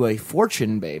call you a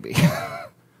fortune baby.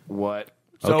 What?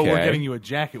 So we're Okay. getting you a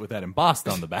jacket with that embossed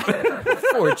on the back.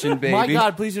 Fortune, baby. My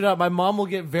God, please do not. My mom will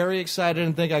get very excited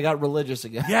and think I got religious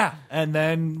again. Yeah, and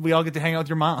then we all get to hang out with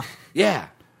your mom. Yeah.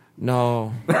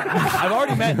 No. I've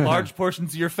already met large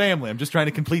portions of your family. I'm just trying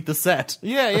to complete the set.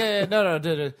 Yeah. No.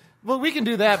 Well, we can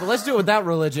do that, but let's do it without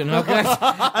religion, okay?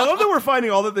 I love that we're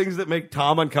finding all the things that make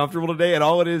Tom uncomfortable today, and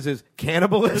all it is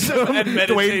cannibalism, And Dwayne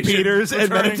meditation. Peters,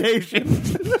 and Returning. meditation.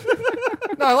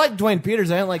 No, I like Dwayne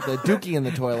Peters. I didn't like the Dookie in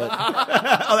the toilet.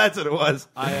 Oh, that's what it was.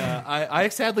 I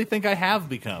sadly think I have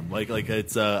become like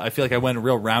it's. I feel like I went a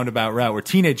real roundabout route where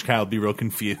teenage Kyle would be real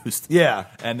confused. Yeah.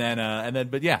 and then,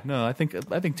 but yeah, no, I think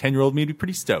 10-year-old me would be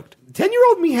pretty stoked.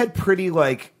 10-year-old me had pretty,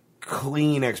 like,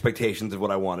 clean expectations of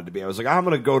what I wanted to be. I was like, I'm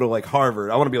going to go to, like,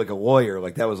 Harvard. I want to be, like, a lawyer.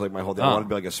 Like, that was, like, my whole thing. I wanted to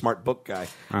be, like, a smart book guy.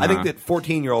 I think that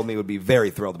 14-year-old me would be very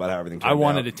thrilled about how everything turned I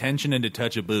wanted out. attention and to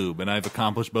touch a boob, and I've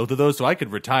accomplished both of those, so I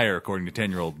could retire according to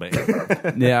 10-year-old me.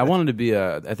 Yeah, I wanted to be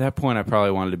at that point, I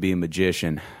probably wanted to be a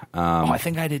magician. I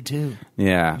think I did too.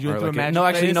 Yeah. You went Or through a magic no,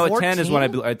 actually, phase? no. At 10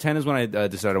 is when 14? I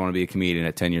decided I want to be a comedian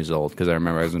at 10 years old because I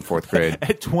remember I was in 4th grade.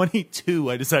 At 22,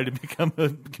 I decided to become a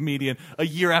comedian a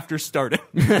year after starting.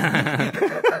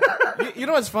 You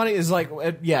know what's funny is like,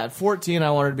 at 14,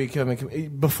 I wanted to become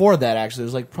before that, actually, it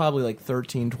was like probably like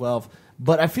 13, 12.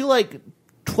 But I feel like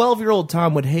 12-year-old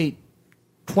Tom would hate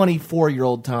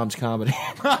 24-year-old Tom's comedy.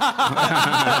 And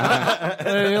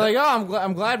you're like,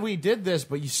 I'm glad we did this,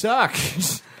 but you suck.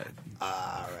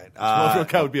 Well,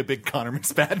 Kyle would be a big Connor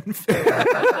McSpadden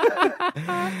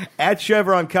fan. At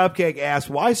Chevron Cupcake asked,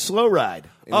 why slow ride?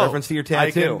 In reference to your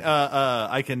tattoo.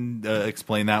 I can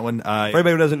explain that one. For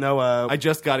anybody who doesn't know, I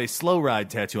just got a slow ride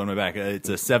tattoo on my back. It's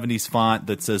a 70s font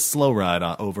that says slow ride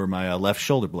over my left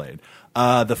shoulder blade.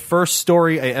 The first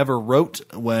story I ever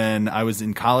wrote when I was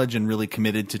in college and really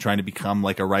committed to trying to become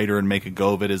like a writer and make a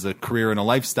go of it as a career and a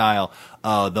lifestyle.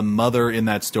 The mother in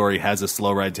that story has a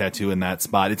slow ride tattoo in that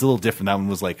spot. It's a little different. That one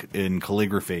was like in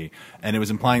calligraphy, and it was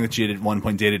implying that she had at one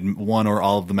point dated one or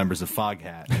all of the members of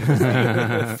Foghat. It was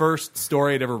the first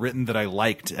story I'd ever written that I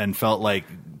liked and felt like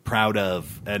proud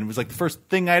of, and it was like the first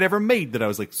thing I'd ever made that I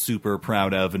was like super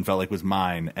proud of and felt like was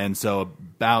mine. And so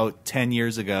about 10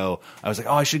 years ago, I was like,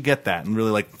 oh, I should get that, and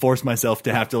really like force myself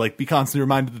to have to like be constantly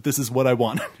reminded that this is what I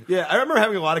want. Yeah, I remember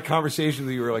having a lot of conversations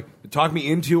that you were like, talk me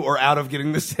into or out of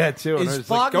getting this tattoo. And I Is was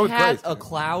like, go with Foghat Grace. a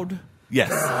cloud?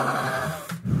 Yes,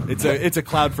 it's a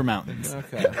cloud for mountains.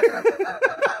 Okay.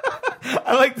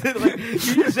 I like that. Like,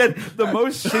 you just said the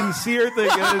most sincere thing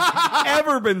that has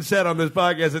ever been said on this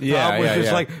podcast. And Yeah, Tom was yeah, just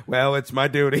yeah. like, well, it's my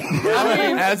duty. I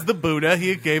mean, as the Buddha,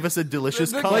 he gave us a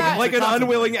delicious color. like an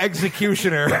unwilling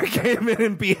executioner came in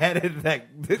and beheaded that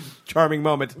charming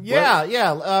moment.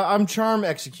 I'm Charm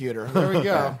Executor. There we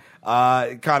go.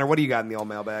 Connor, what do you got in the old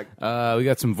mailbag? We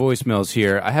got some voicemails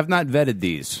here. I have not vetted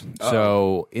these,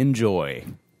 so enjoy.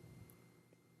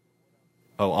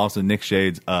 Oh, also Nick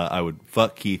Shades. I would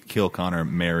fuck Keith, kill Connor,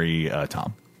 marry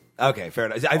Tom. Okay, fair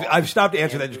enough. I've stopped to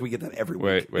answer that. Just we get that every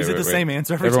week. Wait, Is it the same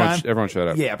answer every everyone, time? Everyone shut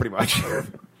up. Yeah, pretty much.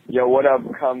 Yo, what up,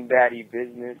 Come Daddy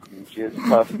Business and Jizz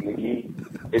Puff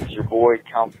McGee? It's your boy,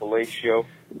 Count Palacio,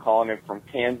 calling in from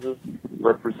Kansas.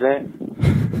 Represent.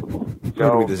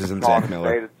 Yo, this isn't Zach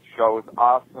Miller. The show is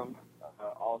awesome.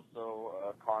 Also,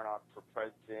 Karnock for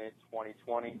President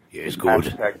 2020. Yeah, it's good.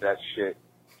 Hashtag that shit.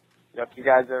 You know, if you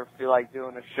guys ever feel like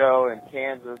doing a show in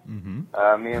Kansas,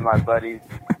 me and my buddies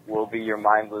will be your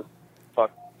mindless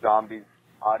fuck zombies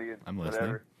audience, I'm listening.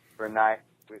 whatever, for a night.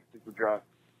 We're super drunk.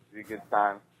 It'll be a good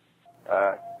time.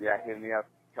 Hit me up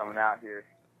coming out here.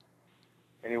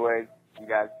 Anyways, you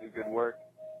guys do good work.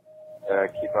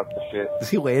 Keep up the shit. Is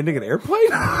he landing an airplane?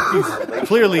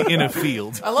 Clearly in a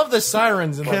field. I love the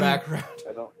sirens in the background.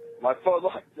 My phone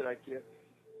locked it. I can't.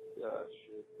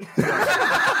 Shit.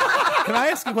 Can I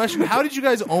ask a question? How did you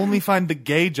guys only find the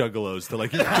gay juggalos to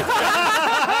like?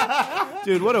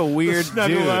 Dude, what a weird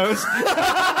dude.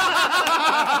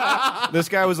 This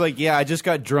guy was like, yeah, I just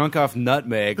got drunk off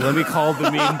nutmeg. Let me call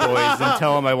the Mean Boys and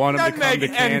tell them I want them to come Nutmeg to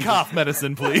and Kansas. cough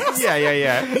medicine, please.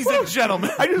 Yeah. He's a gentleman.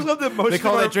 I just love that most They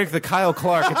call of our, that drink the Kyle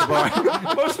Clark at the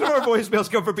bar. most of our voicemails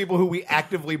come from people who we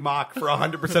actively mock for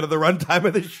 100% of the runtime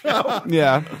of the show.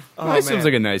 Yeah. He man. seems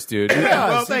like a nice dude.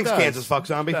 Well, he thanks, does. Kansas fuck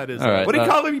zombie. That is All right. What do you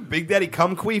call him? Big Daddy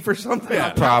Cum Queef or something?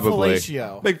 Yeah, Probably.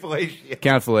 Fellatio. Big fellatio.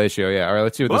 Count Fellatio, yeah. All right,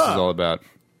 let's see what this is all about.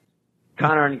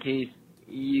 Connor and Keith,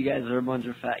 you guys are a bunch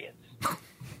of faggots.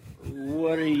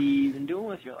 What are you even doing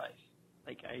with your life?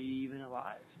 Like, are you even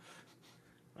alive?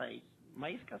 Like,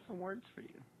 Mike's got some words for you.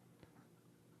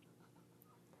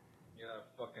 You got a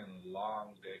fucking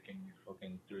long dick and you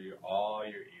fucking through all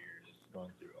your ears,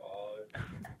 going through all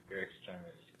your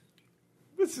extremities.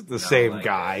 This is the same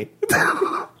guy.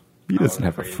 He doesn't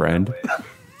have a friend.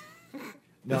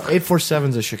 No,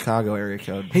 847's a Chicago area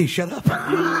code. Hey, shut up.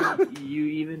 Do you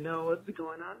even know what's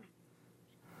going on?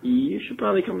 You should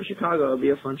probably come to Chicago. It'll be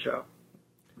a fun show.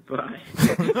 Bye.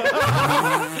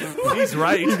 He's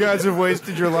right. You guys have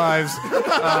wasted your lives.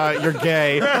 You're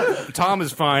gay. Tom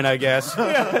is fine, I guess.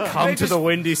 Come to the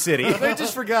Windy City. They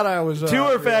just forgot I was. Two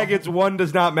are faggots, one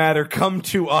does not matter. Come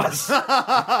to us.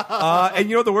 And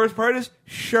you know what the worst part is?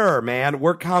 Sure, man,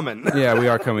 we're coming. Yeah, we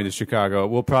are coming to Chicago.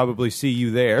 We'll probably see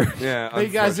you there. Yeah, You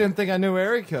guys didn't think I knew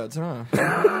area codes, huh?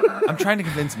 I'm trying to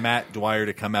convince Matt Dwyer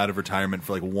to come out of retirement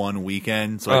for like one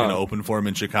weekend so I can open for him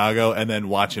in Chicago and then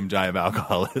watch him die of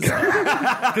alcoholism.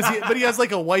 But he has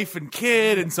like a wife and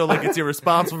kid, and so like it's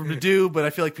irresponsible for him to do. But I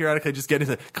feel like periodically I just get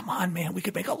into, come on, man, we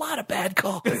could make a lot of bad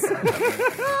calls.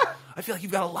 I feel like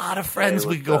you've got a lot of friends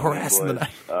we could go harass in the night.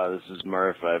 This is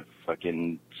Murph. I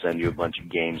fucking send you a bunch of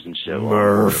games and shit.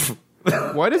 Murph.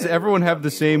 Why does everyone have the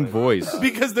same voice?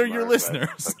 Because they're your listeners.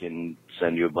 I fucking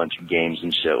send you a bunch of games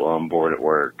and shit while I'm bored at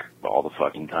work all the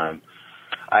fucking time.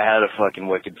 I had a fucking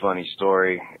wicked funny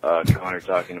story. Connor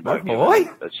talking about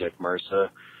a chick, Marissa.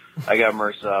 I got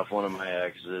Marissa off one of my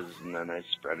exes, and then I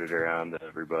spread it around to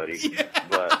everybody. Yeah.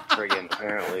 But friggin'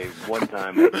 apparently one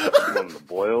time I touched one of the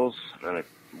boils, and I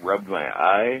rubbed my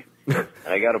eye, and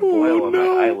I got a boil on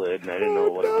my eyelid, and I didn't know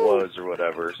what it was or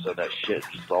whatever, so that shit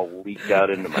just all leaked out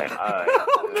into my eye.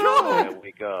 And then I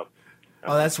wake up.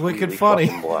 Oh, that's wicked completely funny.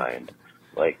 fucking blind.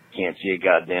 Like, can't see a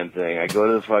goddamn thing. I go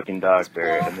to the fucking doctor,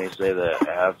 and they say that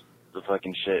I have the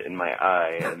fucking shit in my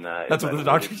eye, and that's what the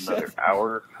doctor said. Another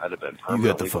hour, I'd have been permanently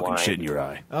You got the fucking blind. shit in your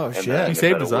eye. Oh, And shit. then He if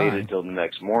saved I'd his have eye. waited till the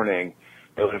next morning,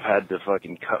 they would have had to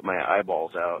fucking cut my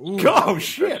eyeballs out. Oh, The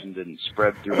shit. infection didn't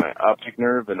spread through my optic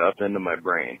nerve and up into my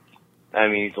brain. I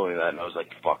mean, he told me that, and I was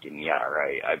like, fucking, yeah,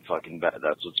 right. I fucking bet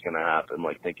that's what's going to happen.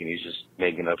 Like, thinking he's just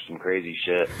making up some crazy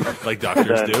shit. Like doctors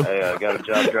Then do. I got a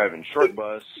job driving short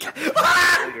bus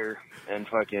later, and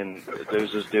fucking,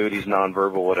 there's this dude, he's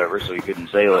nonverbal, whatever, so he couldn't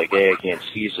say, like, hey, I can't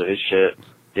see, so his shit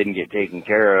didn't get taken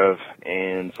care of,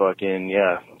 and fucking,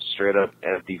 yeah, straight up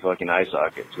empty fucking eye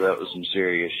socket. So that was some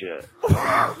serious shit.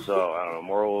 So, I don't know,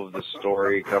 moral of the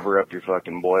story, cover up your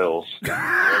fucking boils.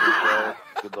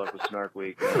 Good luck with Snark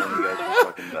Week, man. You guys are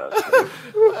fucking best.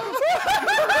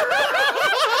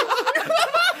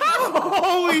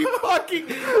 Holy fucking...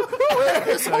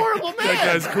 This horrible man. That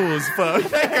guy's cool as fuck.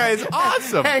 That guy is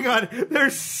awesome. Hang on.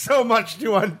 There's so much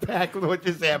to unpack with what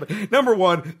just happened. Number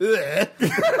one.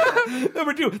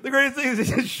 Number two, the greatest thing is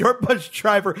he's a short bus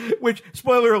driver, which,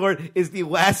 spoiler alert, is the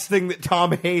last thing that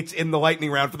Tom hates in the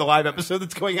lightning round for the live episode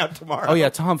that's going out tomorrow. Oh, yeah,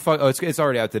 Tom. It's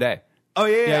already out today. Oh,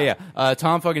 yeah.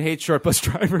 Tom fucking hates short bus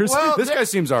drivers. Well, this guy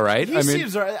seems all right. He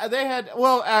seems all right. They had,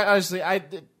 well, honestly,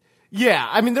 yeah,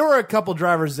 I mean, there were a couple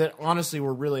drivers that honestly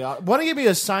were really odd. Why don't you give me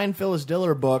a signed Phyllis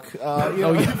Diller book?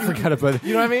 I forgot about it.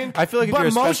 You know what I mean? I feel like if But you're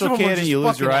a most special of them were kid and just you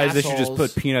lose your fucking eyes, they should just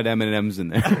assholes. put peanut M&Ms in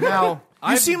there. Now,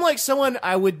 you seem like someone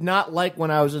I would not like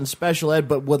when I was in special ed,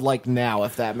 but would like now,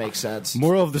 if that makes sense.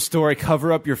 Moral of the story,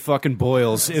 cover up your fucking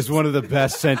boils is one of the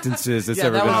best sentences that's Yeah,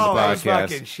 ever that been was- on the that was podcast.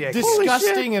 fucking shit.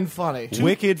 Disgusting and funny.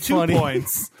 Wicked Two funny.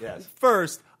 points.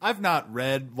 First, I've not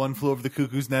read One Flew Over the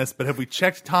Cuckoo's Nest, but have we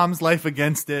checked Tom's life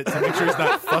against it to make sure he's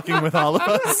not fucking with all of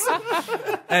us?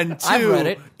 And two, I've read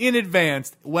it. in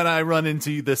advance, when I run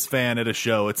into this fan at a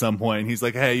show at some point, he's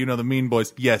like, hey, you know the Mean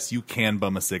Boys? Yes, you can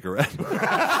bum a cigarette.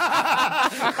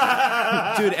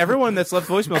 Dude, everyone that's left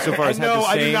voicemail so far has had the No,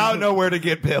 I same... do not know where to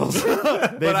get pills.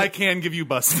 But I can give you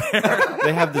bus fare.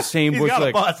 They have the same voice, got a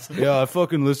like, bus. yeah, I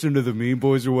fucking listen to the Mean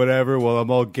Boys or whatever while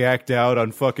I'm all gacked out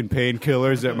on fucking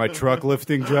painkillers at my truck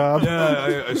lifting job.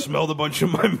 I smelled a bunch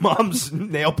of my mom's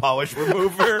nail polish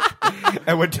remover.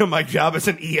 I went to my job as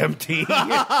an EMT.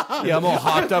 Yeah, I'm all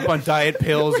hopped up on diet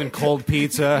pills and cold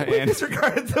pizza. And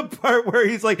Disregarded the part where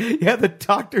he's like, yeah, the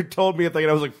doctor told me a thing, and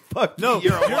I was like, fuck No, you,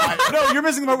 you're alive. no, you're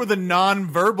missing the part where the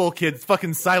non-verbal kid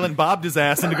fucking silent bobbed his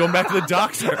ass into going back to the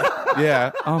doctor.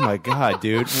 yeah, oh my god,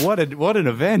 dude, what an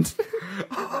event!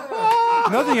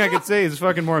 Nothing I could say is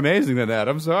fucking more amazing than that.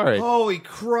 I'm sorry. Holy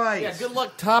Christ. Yeah, good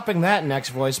luck topping that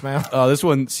next voicemail. Oh, this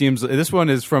one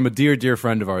is from a dear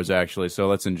friend of ours, actually. So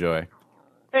let's enjoy.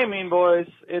 Hey, Mean Boys.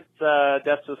 It's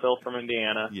Deaths with Phil from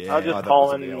Indiana. Yeah, I was that just was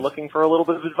calling a deal. looking for a little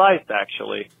bit of advice,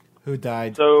 actually. Who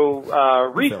died?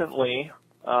 So, recently,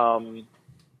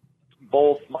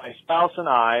 both my spouse and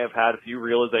I have had a few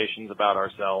realizations about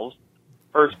ourselves.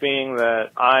 First being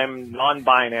that I'm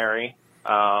non-binary,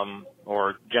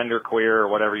 or genderqueer, or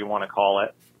whatever you want to call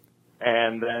it.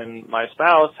 And then my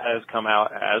spouse has come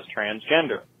out as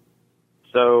transgender.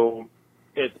 So,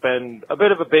 it's been a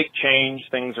bit of a big change.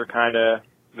 Things are kind of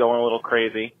going a little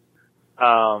crazy.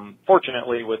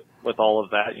 Fortunately, with all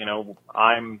of that, you know,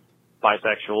 I'm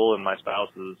bisexual and my spouse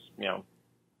is, you know,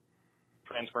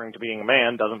 transferring to being a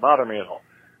man doesn't bother me at all.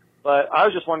 But I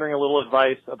was just wondering a little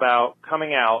advice about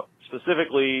coming out,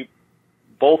 specifically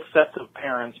both sets of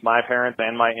parents, my parents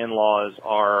and my in-laws,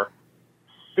 are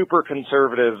super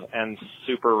conservative and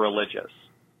super religious.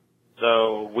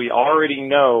 So we already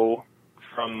know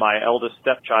from my eldest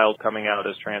stepchild coming out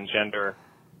as transgender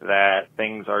that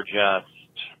things are just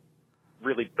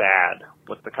really bad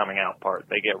with the coming out part.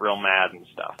 They get real mad and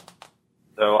stuff.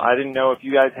 So I didn't know if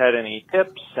you guys had any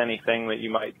tips, anything that you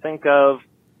might think of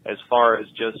as far as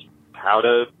just how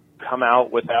to come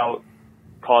out without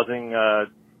causing a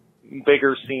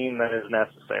bigger scene than is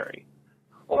necessary.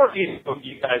 Or if you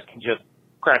guys can just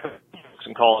crack a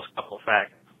and call us a couple of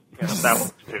facts. You know, that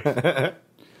works too.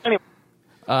 Anyway.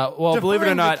 Well, believe it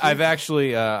or not, I've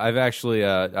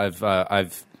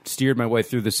steered my way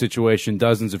through this situation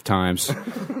dozens of times.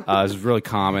 This is really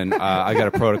common. I got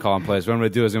a protocol in place. What I'm going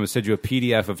to do is I'm going to send you a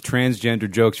PDF of transgender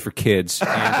jokes for kids, and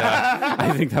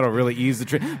I think that'll really ease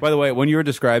the. By the way, when you were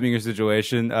describing your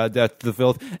situation, Death to the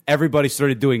Filth, everybody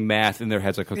started doing math in their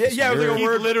heads. Like, okay, yeah, so like a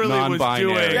word literally was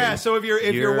doing. Yeah, so if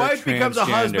your wife becomes a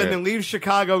husband and leaves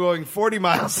Chicago going 40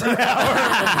 miles an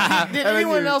hour, did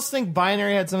anyone else think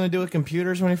binary had something to do with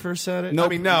computers when he first said it? Nope. I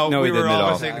mean, no, he we didn't were at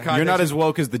all all. saying the You're not as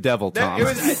woke as the devil, Tom.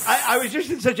 I was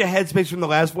just in such a headspace from the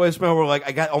last voicemail where like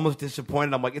I got almost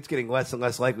disappointed. I'm like, it's getting less and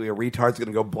less likely a retard's going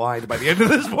to go blind by the end of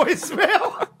this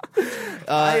voicemail.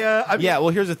 Yeah, well,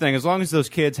 here's the thing. As long as those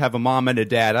kids have a mom and a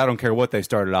dad, I don't care what they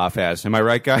started off as. Am I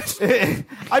right, guys?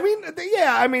 I mean,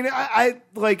 yeah. I mean,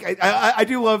 I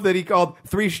do love that he called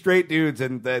 3 straight dudes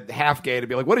and the half gay to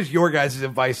be like, what is your guys'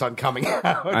 advice on coming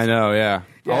out? I know, yeah.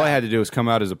 All I had to do was come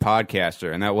out as a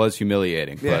podcaster, and that was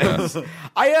humiliating. But,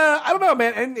 I don't know,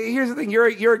 man. And here's the thing: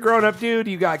 you're a grown up dude.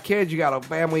 You got kids. You got a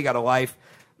family. You got a life.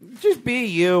 Just be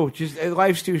you. Just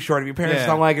life's too short. If your parents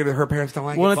don't like it, or her parents don't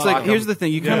like it. Well, it's fuck like here's them. the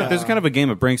thing. You kind of there's kind of a game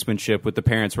of brinksmanship with the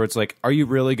parents, where it's like, are you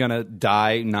really gonna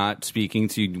die not speaking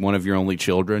to one of your only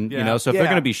children? You know, so if they're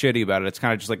gonna be shitty about it, it's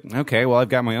kind of just like, okay, well, I've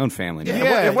got my own family now.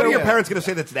 And what are your parents gonna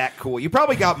say that's that cool? You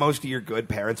probably got most of your good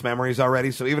parents' memories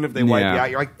already. So even if they wipe you out,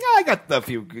 you're like, yeah, I got the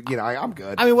few. You know, I'm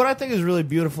good. I mean, what I think is really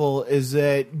beautiful is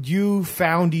that you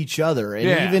found each other,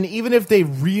 and even if they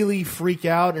really freak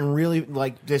out and really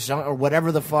like disown or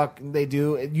whatever the fuck they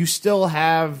do, you still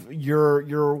have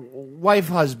your wife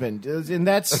husband, and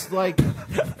that's like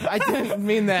I didn't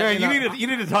mean that. Man, you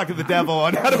need to talk to the devil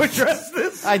on how to address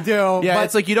this. I do. Yeah, but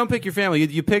it's like you don't pick your family.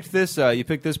 You picked this. You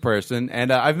picked this person, and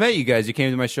I've met you guys. You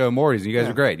came to my show, Morty's, and you guys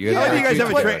are great. You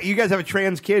guys have a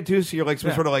trans kid too, so you're like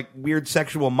some sort of like weird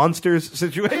sexual monsters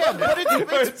situation. Yeah, but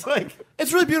it's like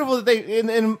it's really beautiful that they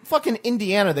in fucking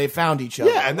Indiana they found each other.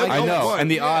 Yeah, and I know,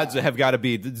 and the odds have got to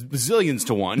be zillions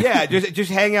to one. Yeah,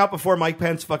 just hang out before Mike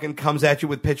Pence fucking comes at you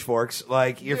with pitchforks.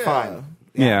 Like you're fine.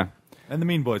 Yeah. And the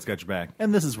Mean Boys got your back.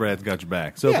 And This Is Rad's got your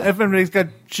back. So if anybody's got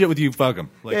shit with you, fuck them.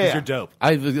 Like, 'cause you're dope.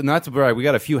 Not to brag, we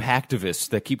got a few hacktivists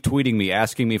that keep tweeting me,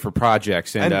 asking me for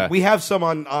projects, and we have some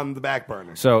on the back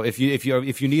burner. So if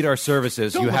you need our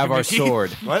services, you have our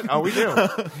sword. What? Oh, we do.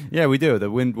 Yeah, we do. The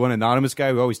one anonymous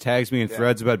guy who always tags me in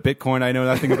threads about Bitcoin I know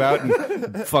nothing about and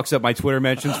fucks up my Twitter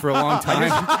mentions for a long time.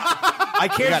 I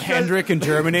can't. We got Hendrik in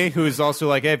Germany, who is also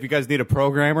like, hey, if you guys need a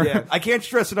programmer. Yeah. I can't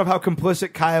stress enough how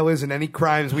complicit Kyle is in any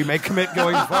crimes we may commit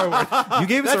going forward. You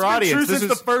gave us our audience. This is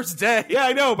the first day. Yeah,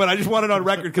 I know, but I just want it on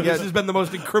record because this has been the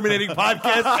most incriminating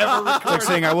podcast ever recorded. It's like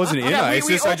saying I wasn't in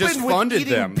ISIS, I just funded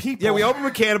them. People. Yeah, we opened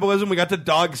with cannibalism. We got to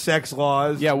dog sex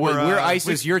laws. Yeah, we're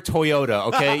ISIS. You're Toyota.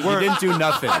 Okay, you didn't do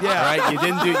nothing. Yeah, right. You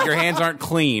didn't do. Your hands aren't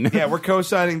clean. Yeah, we're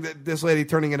co-signing this lady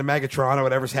turning into Megatron or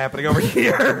whatever's happening over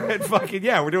here. And fucking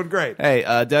we're doing great. Hey,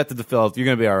 Death to the Filth, you're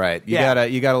gonna be all right. You got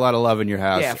a lot of love in your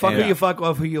house. Yeah, fuck who you fuck,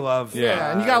 love who you love.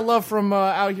 Yeah, and you got love from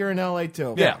out here in LA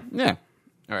too. Yeah.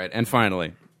 All right, and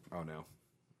finally. Oh no.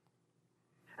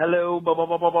 Hello,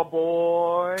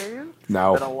 boys.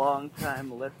 No. Been a long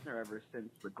time listener ever since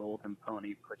the Golden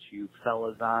Pony put you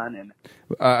fellas on, and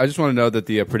I just want to know that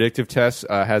the predictive test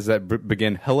has that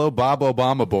begin. Hello, Bob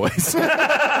Obama boys.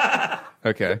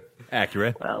 Okay.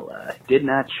 Accurate. Well, did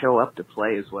not show up to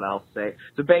play is what I'll say.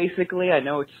 So basically, I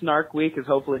know it's Snark Week is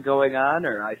hopefully going on,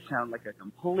 or I sound like a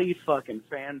complete fucking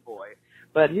fanboy.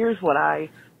 But here's what I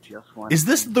just want. Is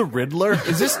this the Riddler?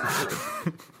 Is this?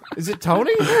 Is it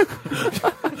Tony?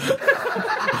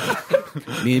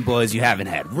 Mean Boys, you haven't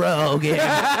had Rogan,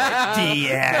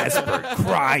 Diaz, Bert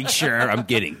Kreischer. I'm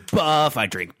getting buff. I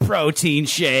drink protein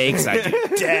shakes. I do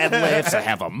deadlifts. I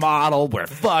have a model. We're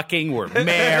fucking. We're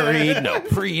married. No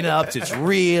prenups. It's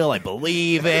real. I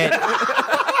believe it.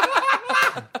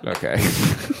 Okay.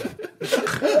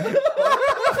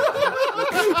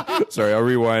 Sorry, I'll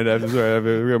rewind. I'm sorry.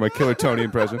 I've got my Killer Tony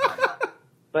impression.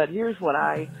 But here's what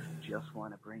I just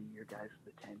want to bring your guys to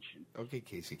the attention. Okay,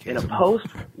 Casey In a Kasem.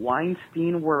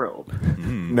 post-Weinstein world,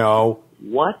 No.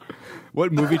 what?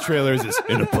 What movie trailer is this?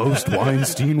 In a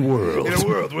post-Weinstein world. In a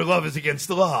world where love is against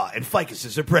the law and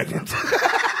ficuses are pregnant.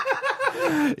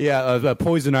 Yeah,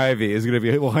 Poison Ivy is going to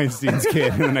be Weinstein's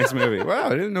kid in the next movie. Wow, I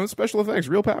didn't know special effects,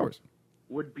 real powers.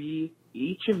 Would be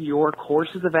each of your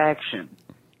courses of action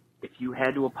if you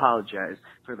had to apologize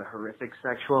for the horrific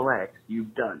sexual acts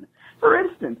you've done. For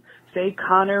instance, say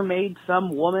Connor made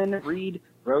some woman read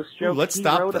gross jokes let's he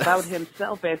stop wrote this. about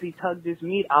himself as he tugged his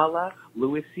meat, a la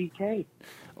Louis C.K.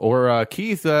 Or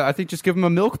Keith, I think just give him a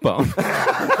milk bone.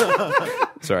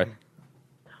 Sorry.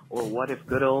 Or what if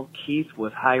good old Keith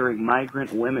was hiring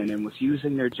migrant women and was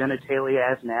using their genitalia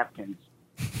as napkins?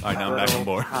 All right, now I'm back on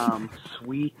board.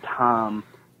 Sweet Tom,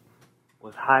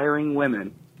 was hiring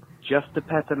women just to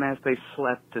pet them as they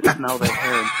slept, to smell their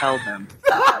hair and tell them,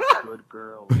 good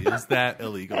girl. Is that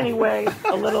illegal? Anyway,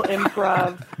 a little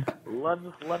improv. Love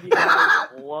you guys.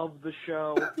 Love the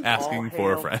show. Asking All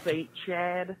for a hail friend. St.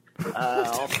 Chad.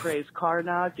 All praise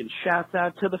Karnak and shouts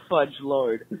out to the Fudge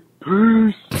Lord.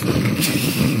 Peace.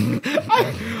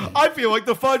 I feel like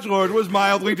the Fudge Lord was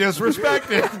mildly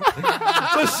disrespected.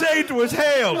 The saint was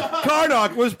hailed.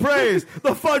 Karnak was praised.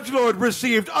 The Fudge Lord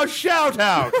received a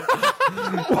shout-out.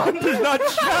 One does not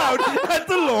shout at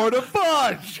the Lord of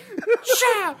Fudge.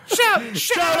 Shout, shout,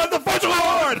 Shout at the Fudge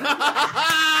Lord!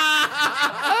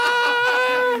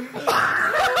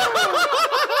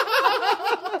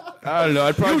 I don't know.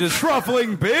 I'd probably You just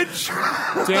truffling bitch!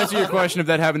 to answer your question, if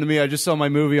that happened to me, I'd just sell my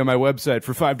movie on my website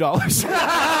for $5.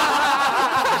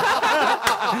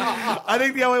 I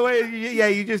think the only way,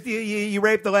 you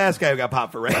raped the last guy who got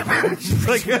popped for rape. Just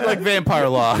like Vampire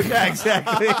Law. Yeah,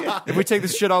 exactly. If we take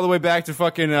this shit all the way back to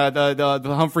fucking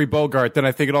the Humphrey Bogart, then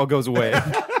I think it all goes away.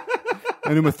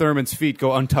 And Uma Thurman's feet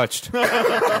go untouched. All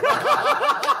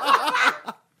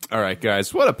right,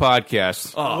 guys, what a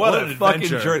podcast! Oh, what an a fucking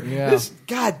adventure. journey. Yeah. This,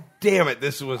 God damn it,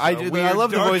 this was I a weird,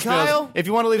 love the dark- voicemails. Kyle, If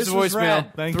you want to leave us a this was voicemail,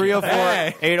 rad. Thank you.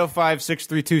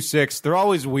 304-805-6326. They're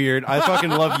always weird. I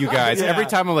fucking love you guys. Yeah. Every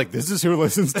time I'm like, this is who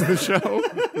listens to the show.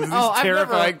 These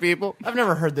terrifying people. I've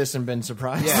never heard this and been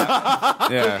surprised.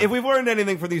 Yeah. If we've learned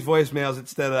anything from these voicemails,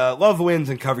 it's that love wins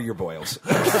and cover your boils.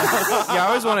 I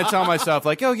always want to tell myself,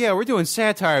 like, oh, yeah, we're doing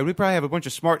satire. We probably have a bunch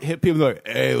of smart, hip people like,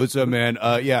 hey, what's up, man?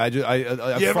 I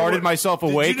farted myself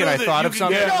awake and I thought of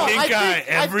something. Pink eye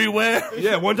everywhere.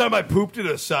 Yeah, one time I pooped in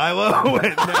a silo,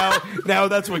 and now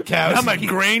that's what counts. Now my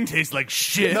grain tastes like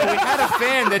shit. No, we had a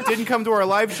fan that didn't come to our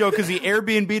live show because he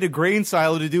Airbnb'd a grain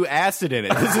silo to do acid in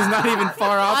it. This is not even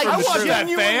far off from the truth.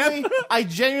 I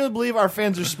genuinely believe our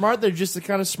fans are smart. They're just the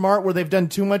kind of smart where they've done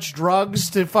too much drugs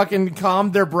to fucking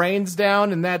calm their brains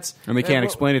down, and that's And we can't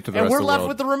explain it to the and rest we're of the left world.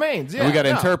 with the remains. Yeah, And we gotta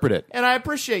no. interpret it. And I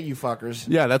appreciate you fuckers.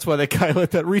 Yeah, that's why that guy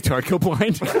let that retard go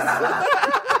blind.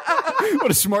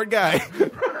 What a smart guy.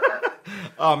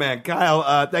 Oh man,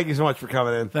 Kyle, thank you so much for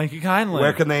coming in. Thank you kindly.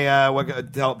 Where can they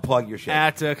plug your shit?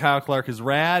 At Kyle Clark is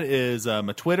rad is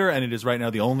my Twitter, and it is right now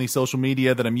the only social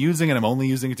media that I'm using, and I'm only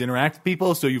using it to interact with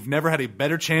people. So you've never had a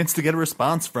better chance to get a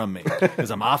response from me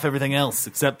because I'm off everything else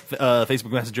except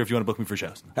Facebook Messenger if you want to book me for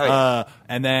shows.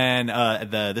 And then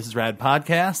the This Is Rad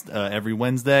podcast every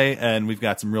Wednesday, and we've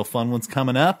got some real fun ones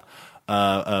coming up.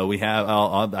 We have.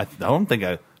 I don't think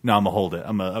I. No, I'm gonna hold it.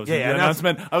 I was gonna do an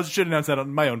announcement. I should announce that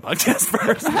on my own podcast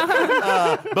first.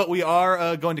 But we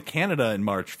are going to Canada in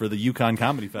March for the Yukon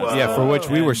Comedy Festival. Yeah, for which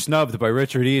we were snubbed by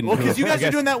Richard Eden. Well, because you guys I guess-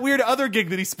 are doing that weird other gig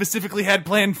that he specifically had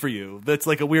planned for you. That's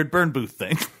like a weird burn booth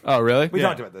thing. Oh, really? We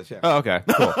talked about this, yeah. Oh, okay.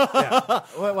 Cool.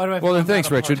 Why do I Well, then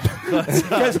thanks, Richard.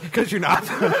 Because you're not.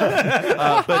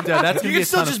 But that's You gonna be can a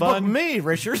still ton just of book fun. me,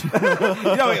 Richard.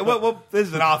 Well, this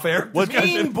is an off-air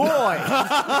discussion. Mean boy.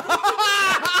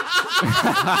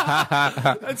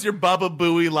 That's your Baba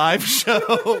Booey live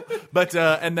show. But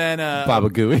and then Baba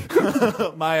Gooey.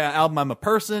 my album "I'm a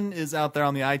Person" is out there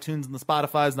on the iTunes and the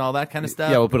Spotify's and all that kind of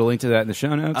stuff. Yeah, we'll put a link to that in the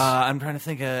show notes. I'm trying to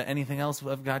think of anything else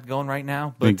I've got going right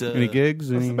now. But any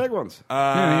gigs? What's the big ones?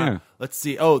 Yeah. Let's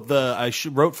see. Oh, I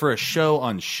wrote for a show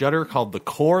on Shudder called The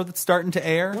Core that's starting to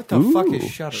air. What the fuck is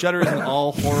Shudder? Shudder is an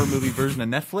all horror movie version of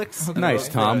Netflix. Nice,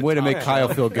 Tom. Way to make Kyle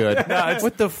feel good.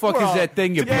 What the fuck is that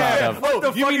thing you're proud of? What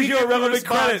the you fuck mean is he your gave the relevant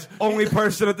response? credit? Only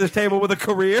person at this table with a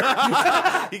career?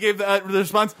 He gave the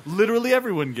response literally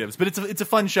everyone gives, but it's a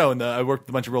fun show, and I worked with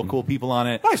a bunch of real cool people on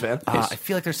it. Nice, man. I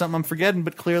feel like there's something I'm forgetting,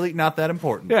 but clearly not that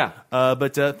important. Yeah.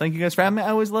 But thank you guys for having me. I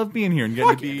always love being here and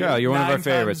getting to be Kyle, you're one of our 9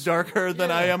 favorites. times darker than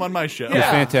I am on my show. You're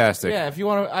fantastic. Yeah, if you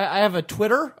want to, I have a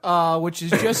Twitter, which is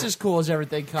just as cool as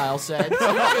everything Kyle said.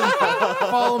 So you can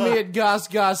follow me at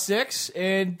GossGoss6,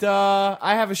 and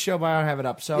I have a show, but I don't have it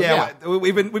up. So Yeah,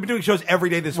 we've been doing shows every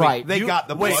day this week. Right. They got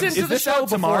the wait, plug. is the show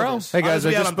tomorrow? Hey guys,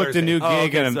 I just booked a new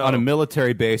gig on a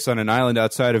military base on an island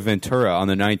outside of Ventura on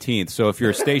the 19th. So if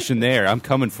you're stationed there, I'm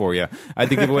coming for you. I had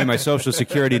to give away my social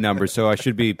security number, so I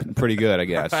should be pretty good, I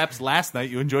guess. Perhaps last night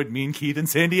you enjoyed me and Keith in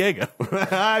San Diego.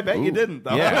 I bet you didn't,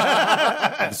 though.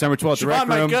 Yeah. December 12th, the Rec Siobhan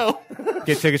might Room. go.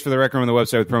 Get tickets for the Rec Room on the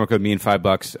website with promo code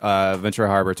MEAN$5. Ventura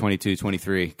Harbor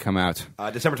 2223. Come out.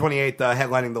 December 28th,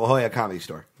 headlining the La Jolla Comedy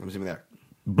Store. I'm assuming there.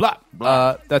 Blah.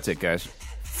 That's it, guys.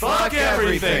 Fuck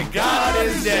everything. God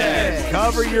is dead.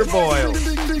 Cover your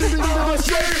boils.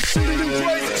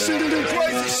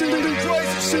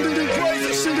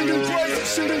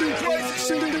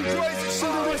 Crazy.